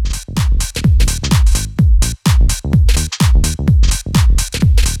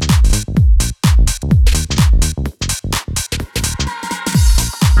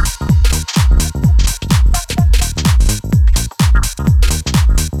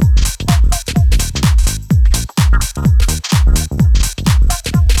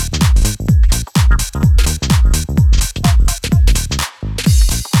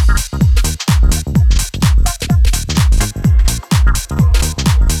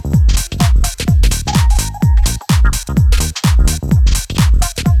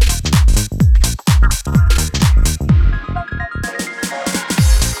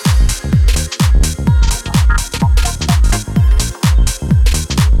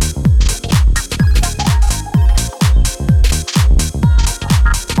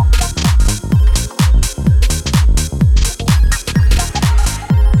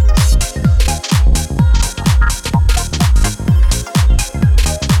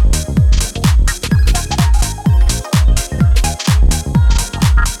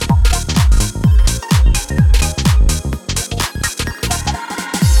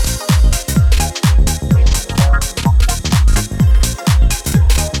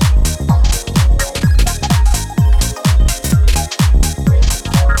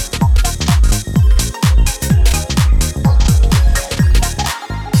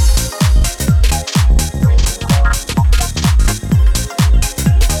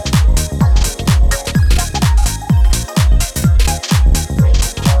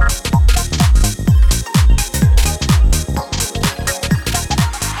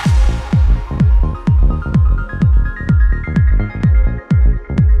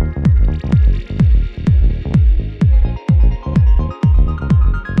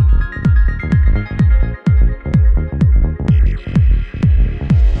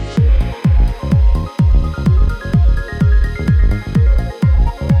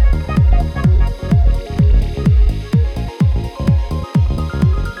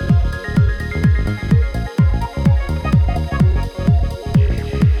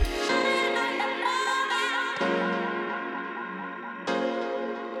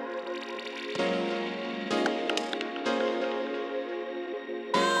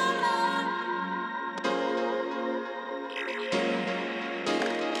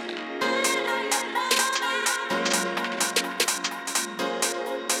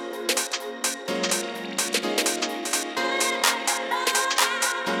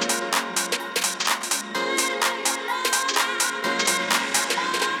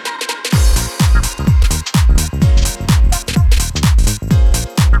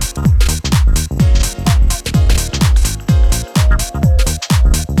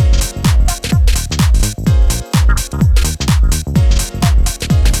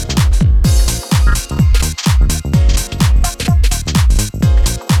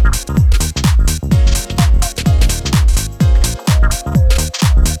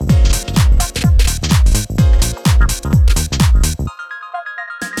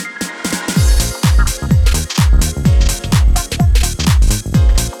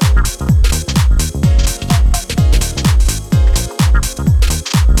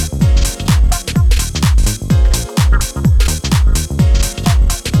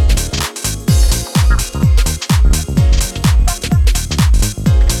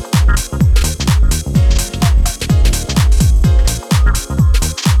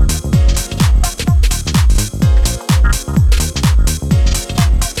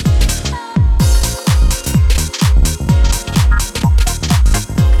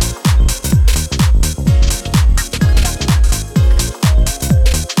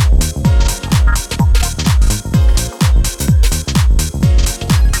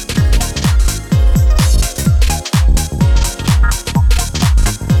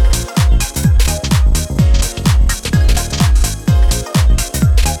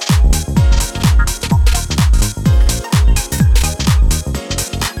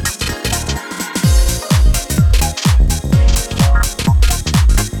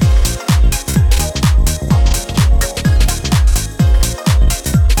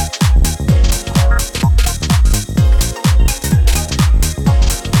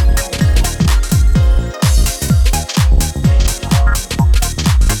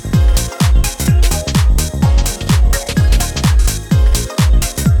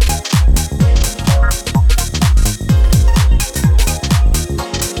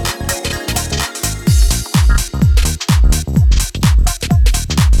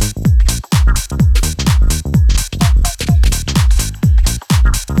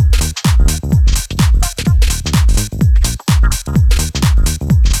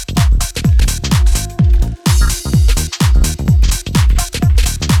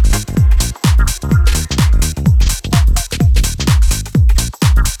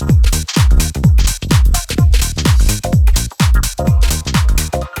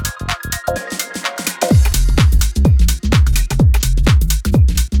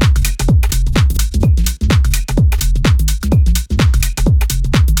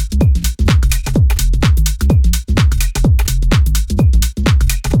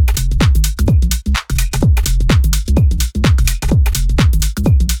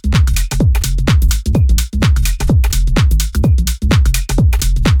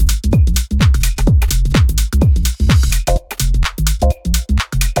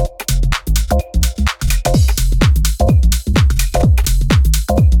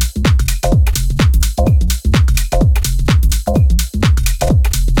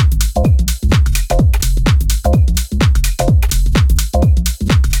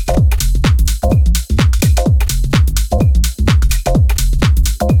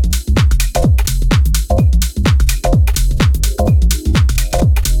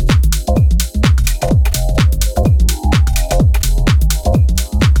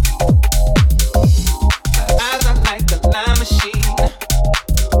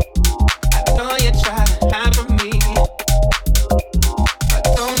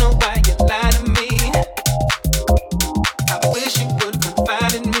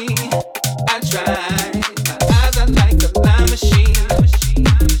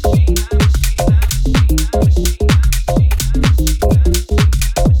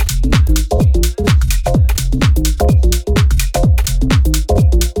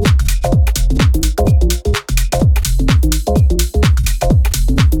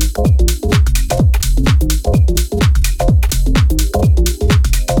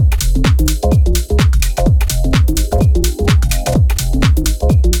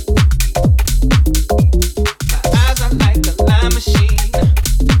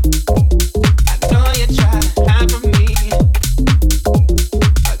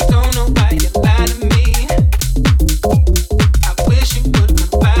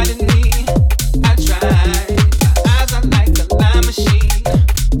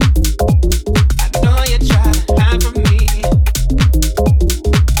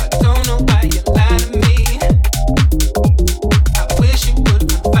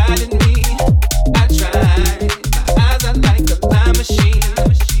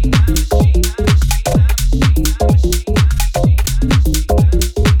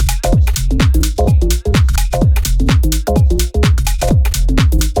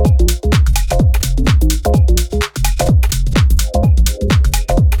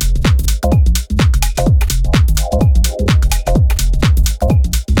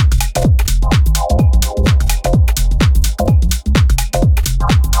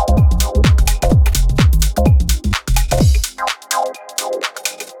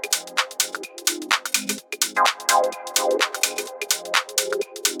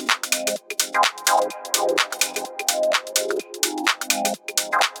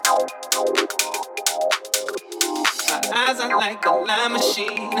 eyes are like a line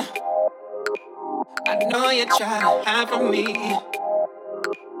machine. I know you try to hide from me.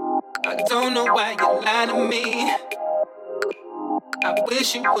 I don't know why you lie to me. I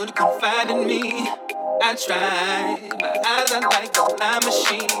wish you would confide in me. I tried, my eyes are like a lie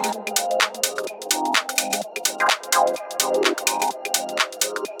machine.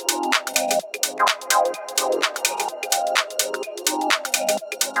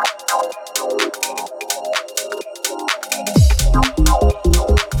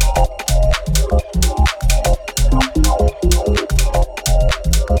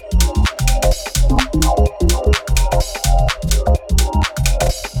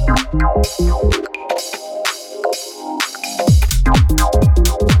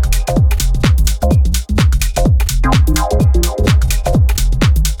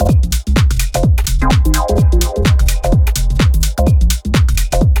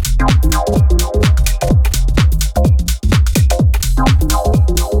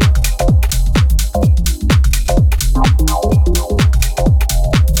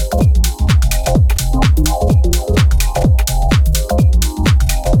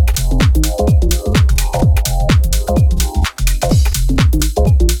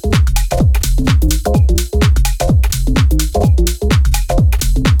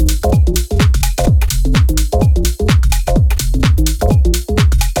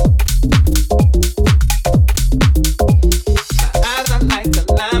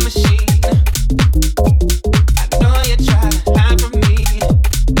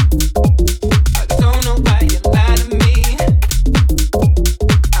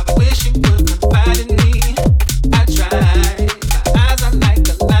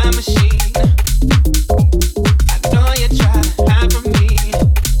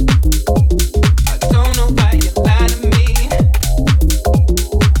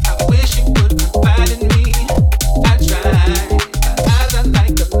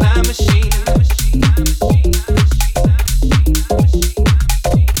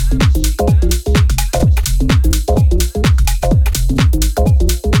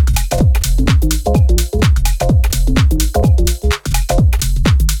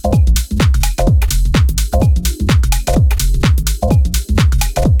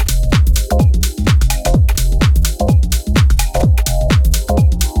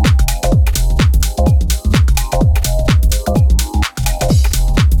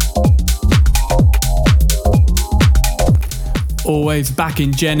 Back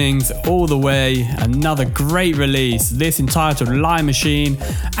in Jennings all the way, another great release, this entitled Lie Machine,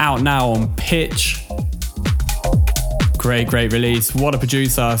 out now on Pitch. Great release. What a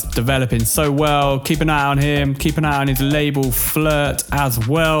producer, developing so well. Keep an eye on him, keep an eye on his label Flirt as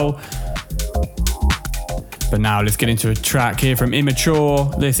well. But now let's get into a track here from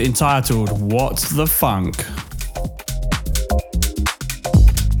Immature, this entitled What's the Funk?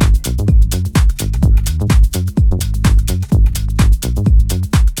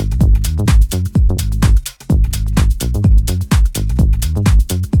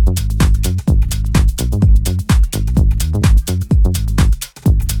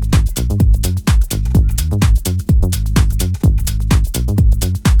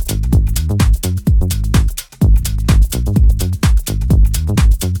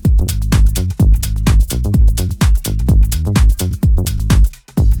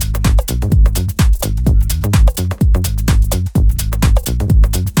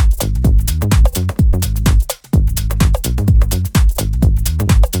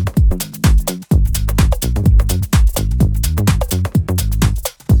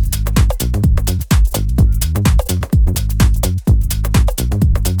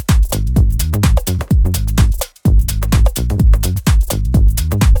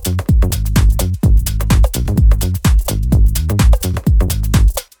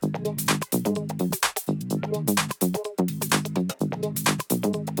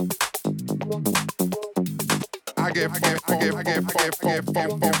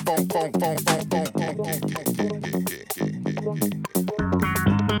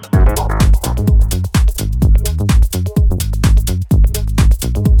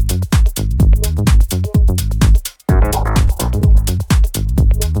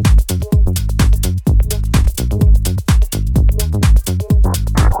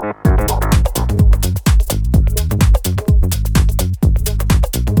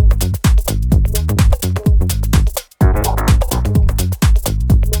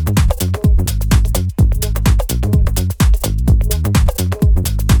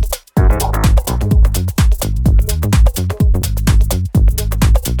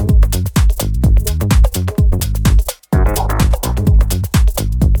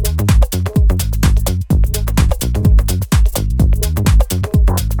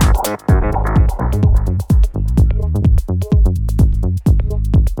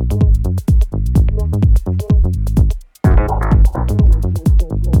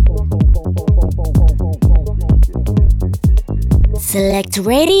 Select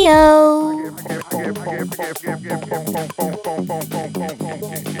Radio.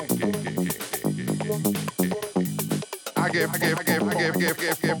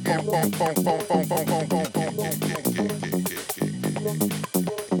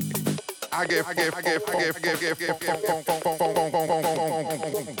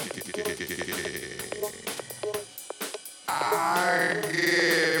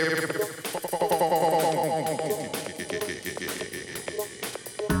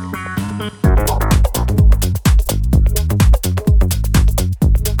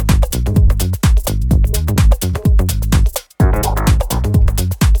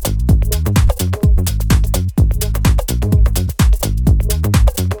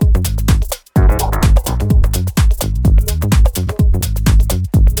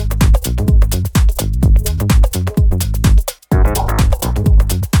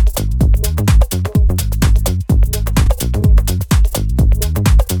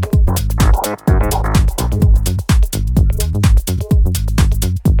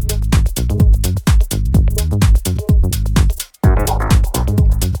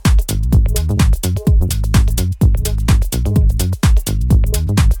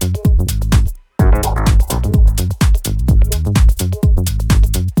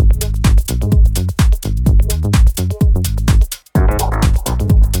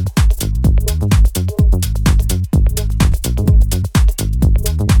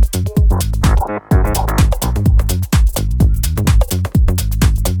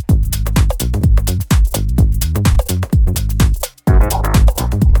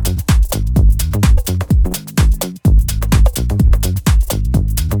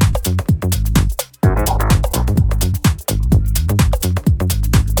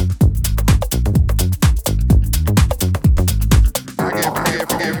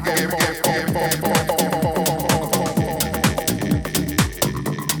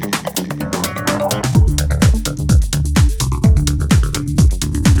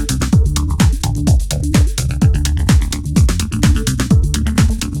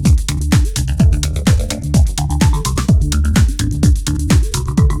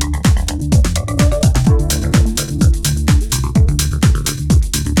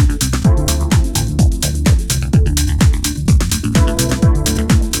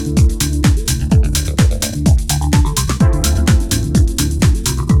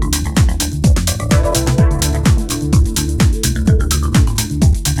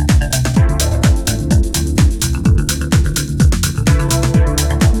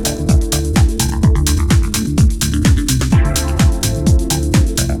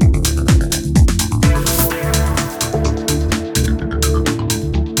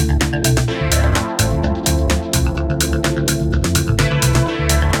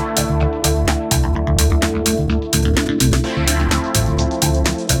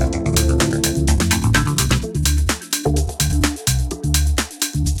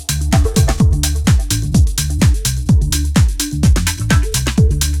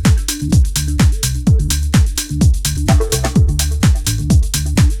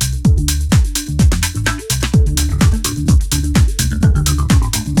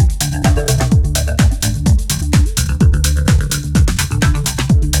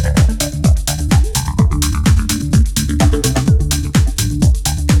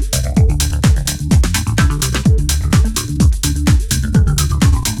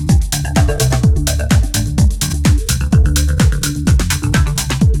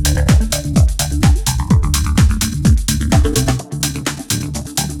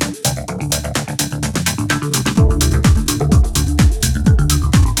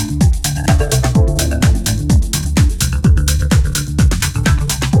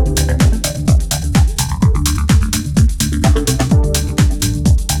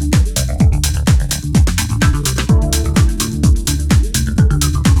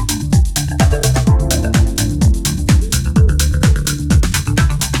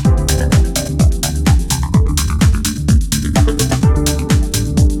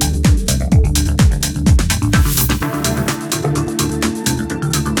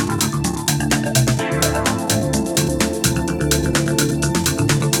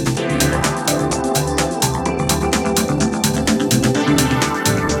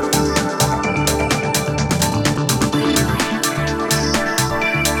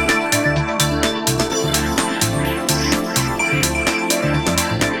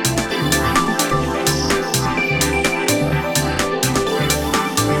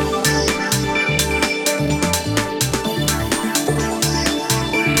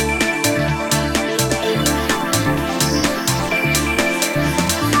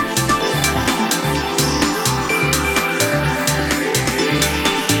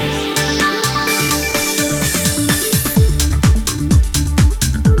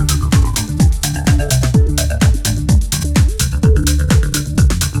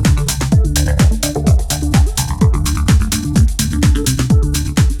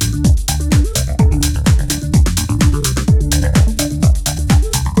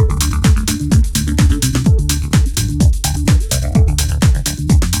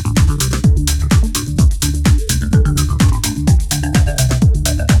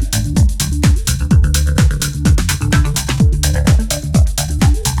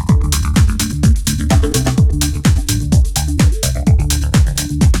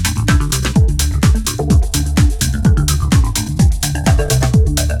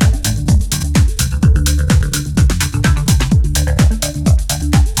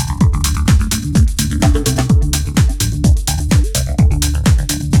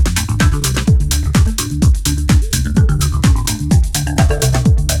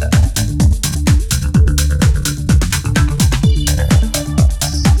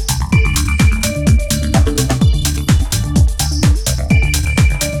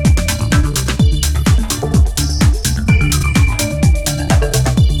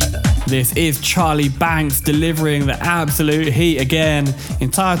 This is Charlie Banks delivering the absolute heat again,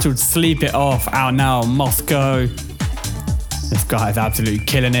 entitled Sleep It Off, out now in Moscow. This guy is absolutely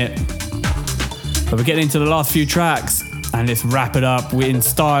killing it. But we're getting into the last few tracks, and let's wrap it up in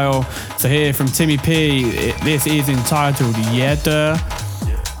style. So here from Timmy P, this is entitled Jeder.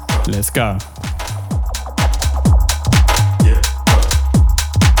 Let's go.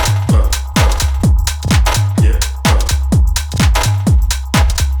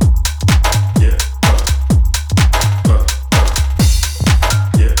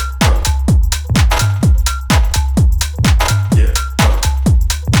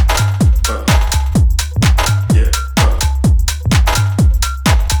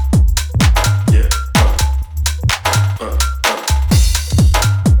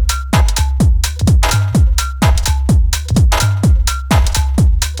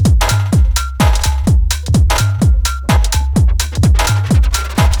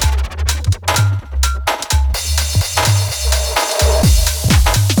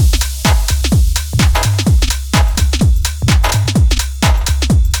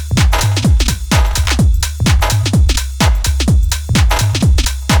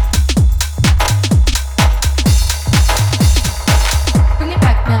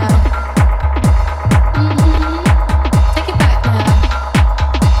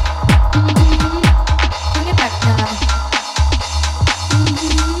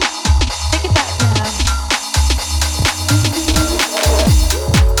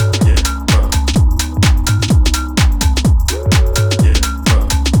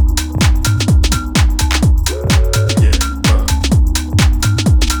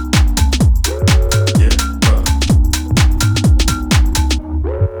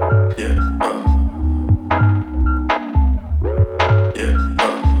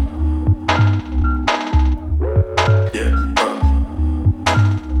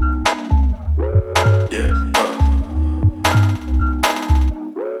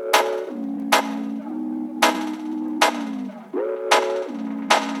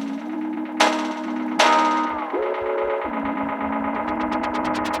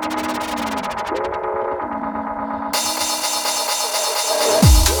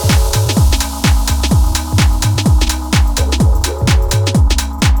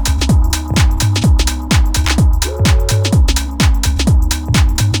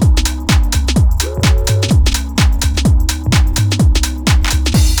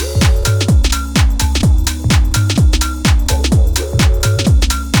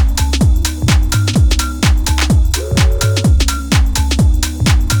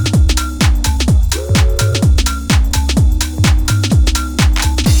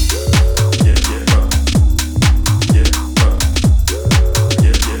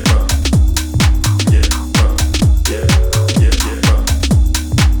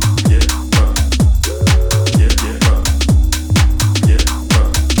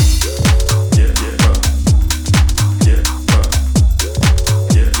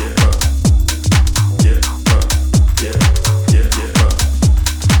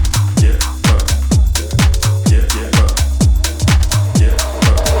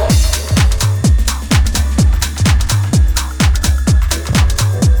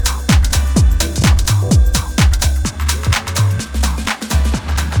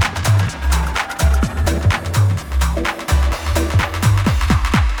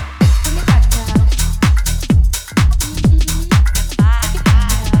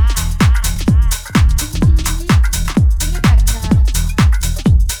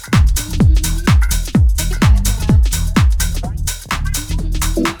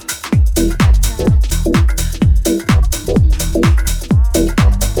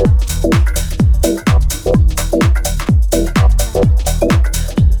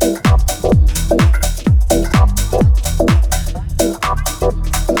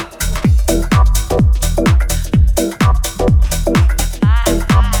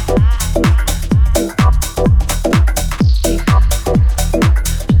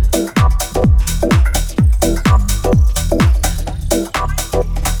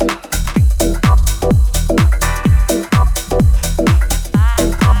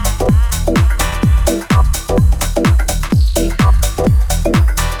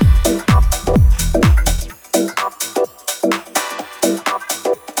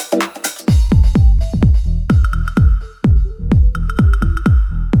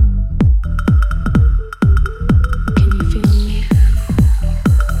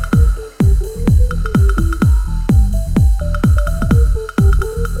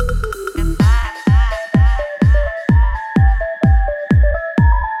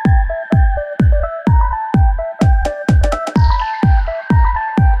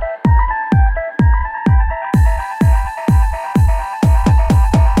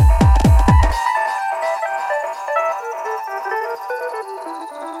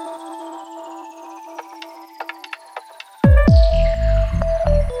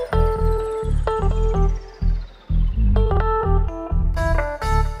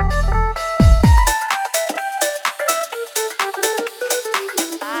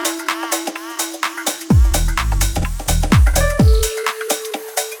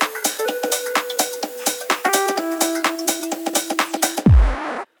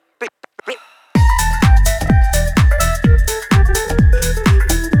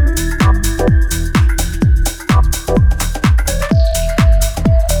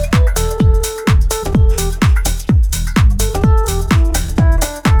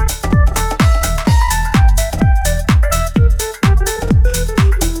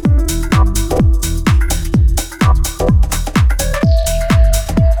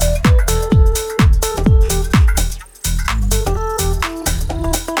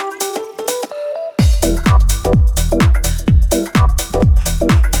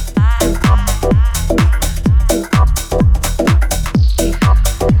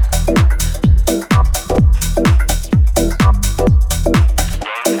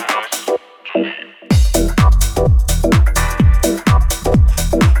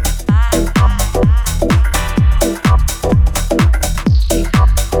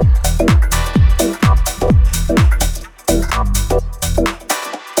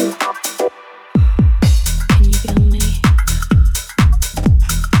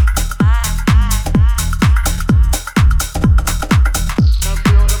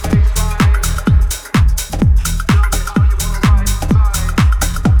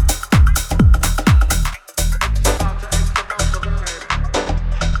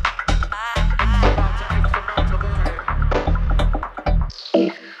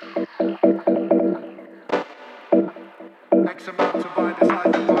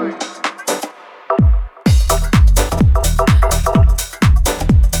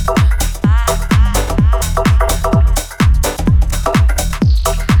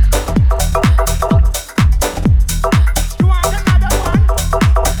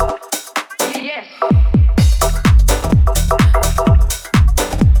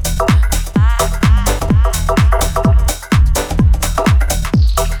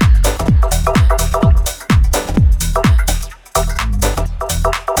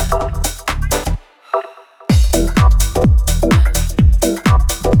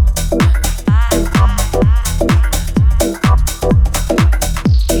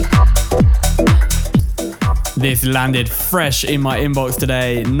 This landed fresh in my inbox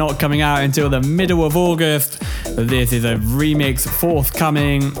today, not coming out until the middle of August. This is a remix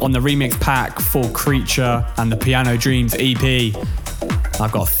forthcoming on the remix pack for Creature and the Piano Dreams EP.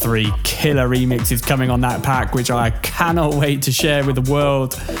 I've got 3 killer remixes coming on that pack, which I cannot wait to share with the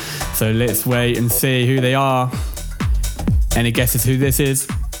world. So let's wait and see who they are. Any guesses who this is?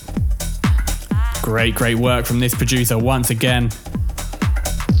 Great work from this producer once again.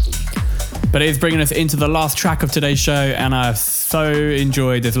 But it is bringing us into the last track of today's show, and I've so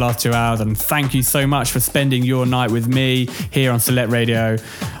enjoyed this last 2 hours, and thank you so much for spending your night with me here on Select Radio.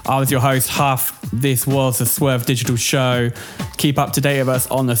 I was your host, Huff. This was the Swerve Digital Show. Keep up to date with us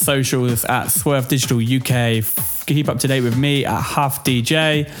on the socials at Swerve Digital UK. Keep up to date with me at Huff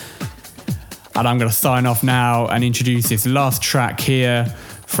DJ. And I'm going to sign off now and introduce this last track here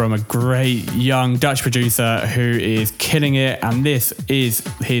from a great young Dutch producer who is killing it. And this is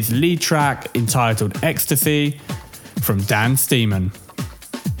his lead track entitled Ecstasy from Dan Steeman.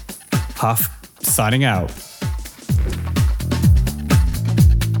 Huff signing out.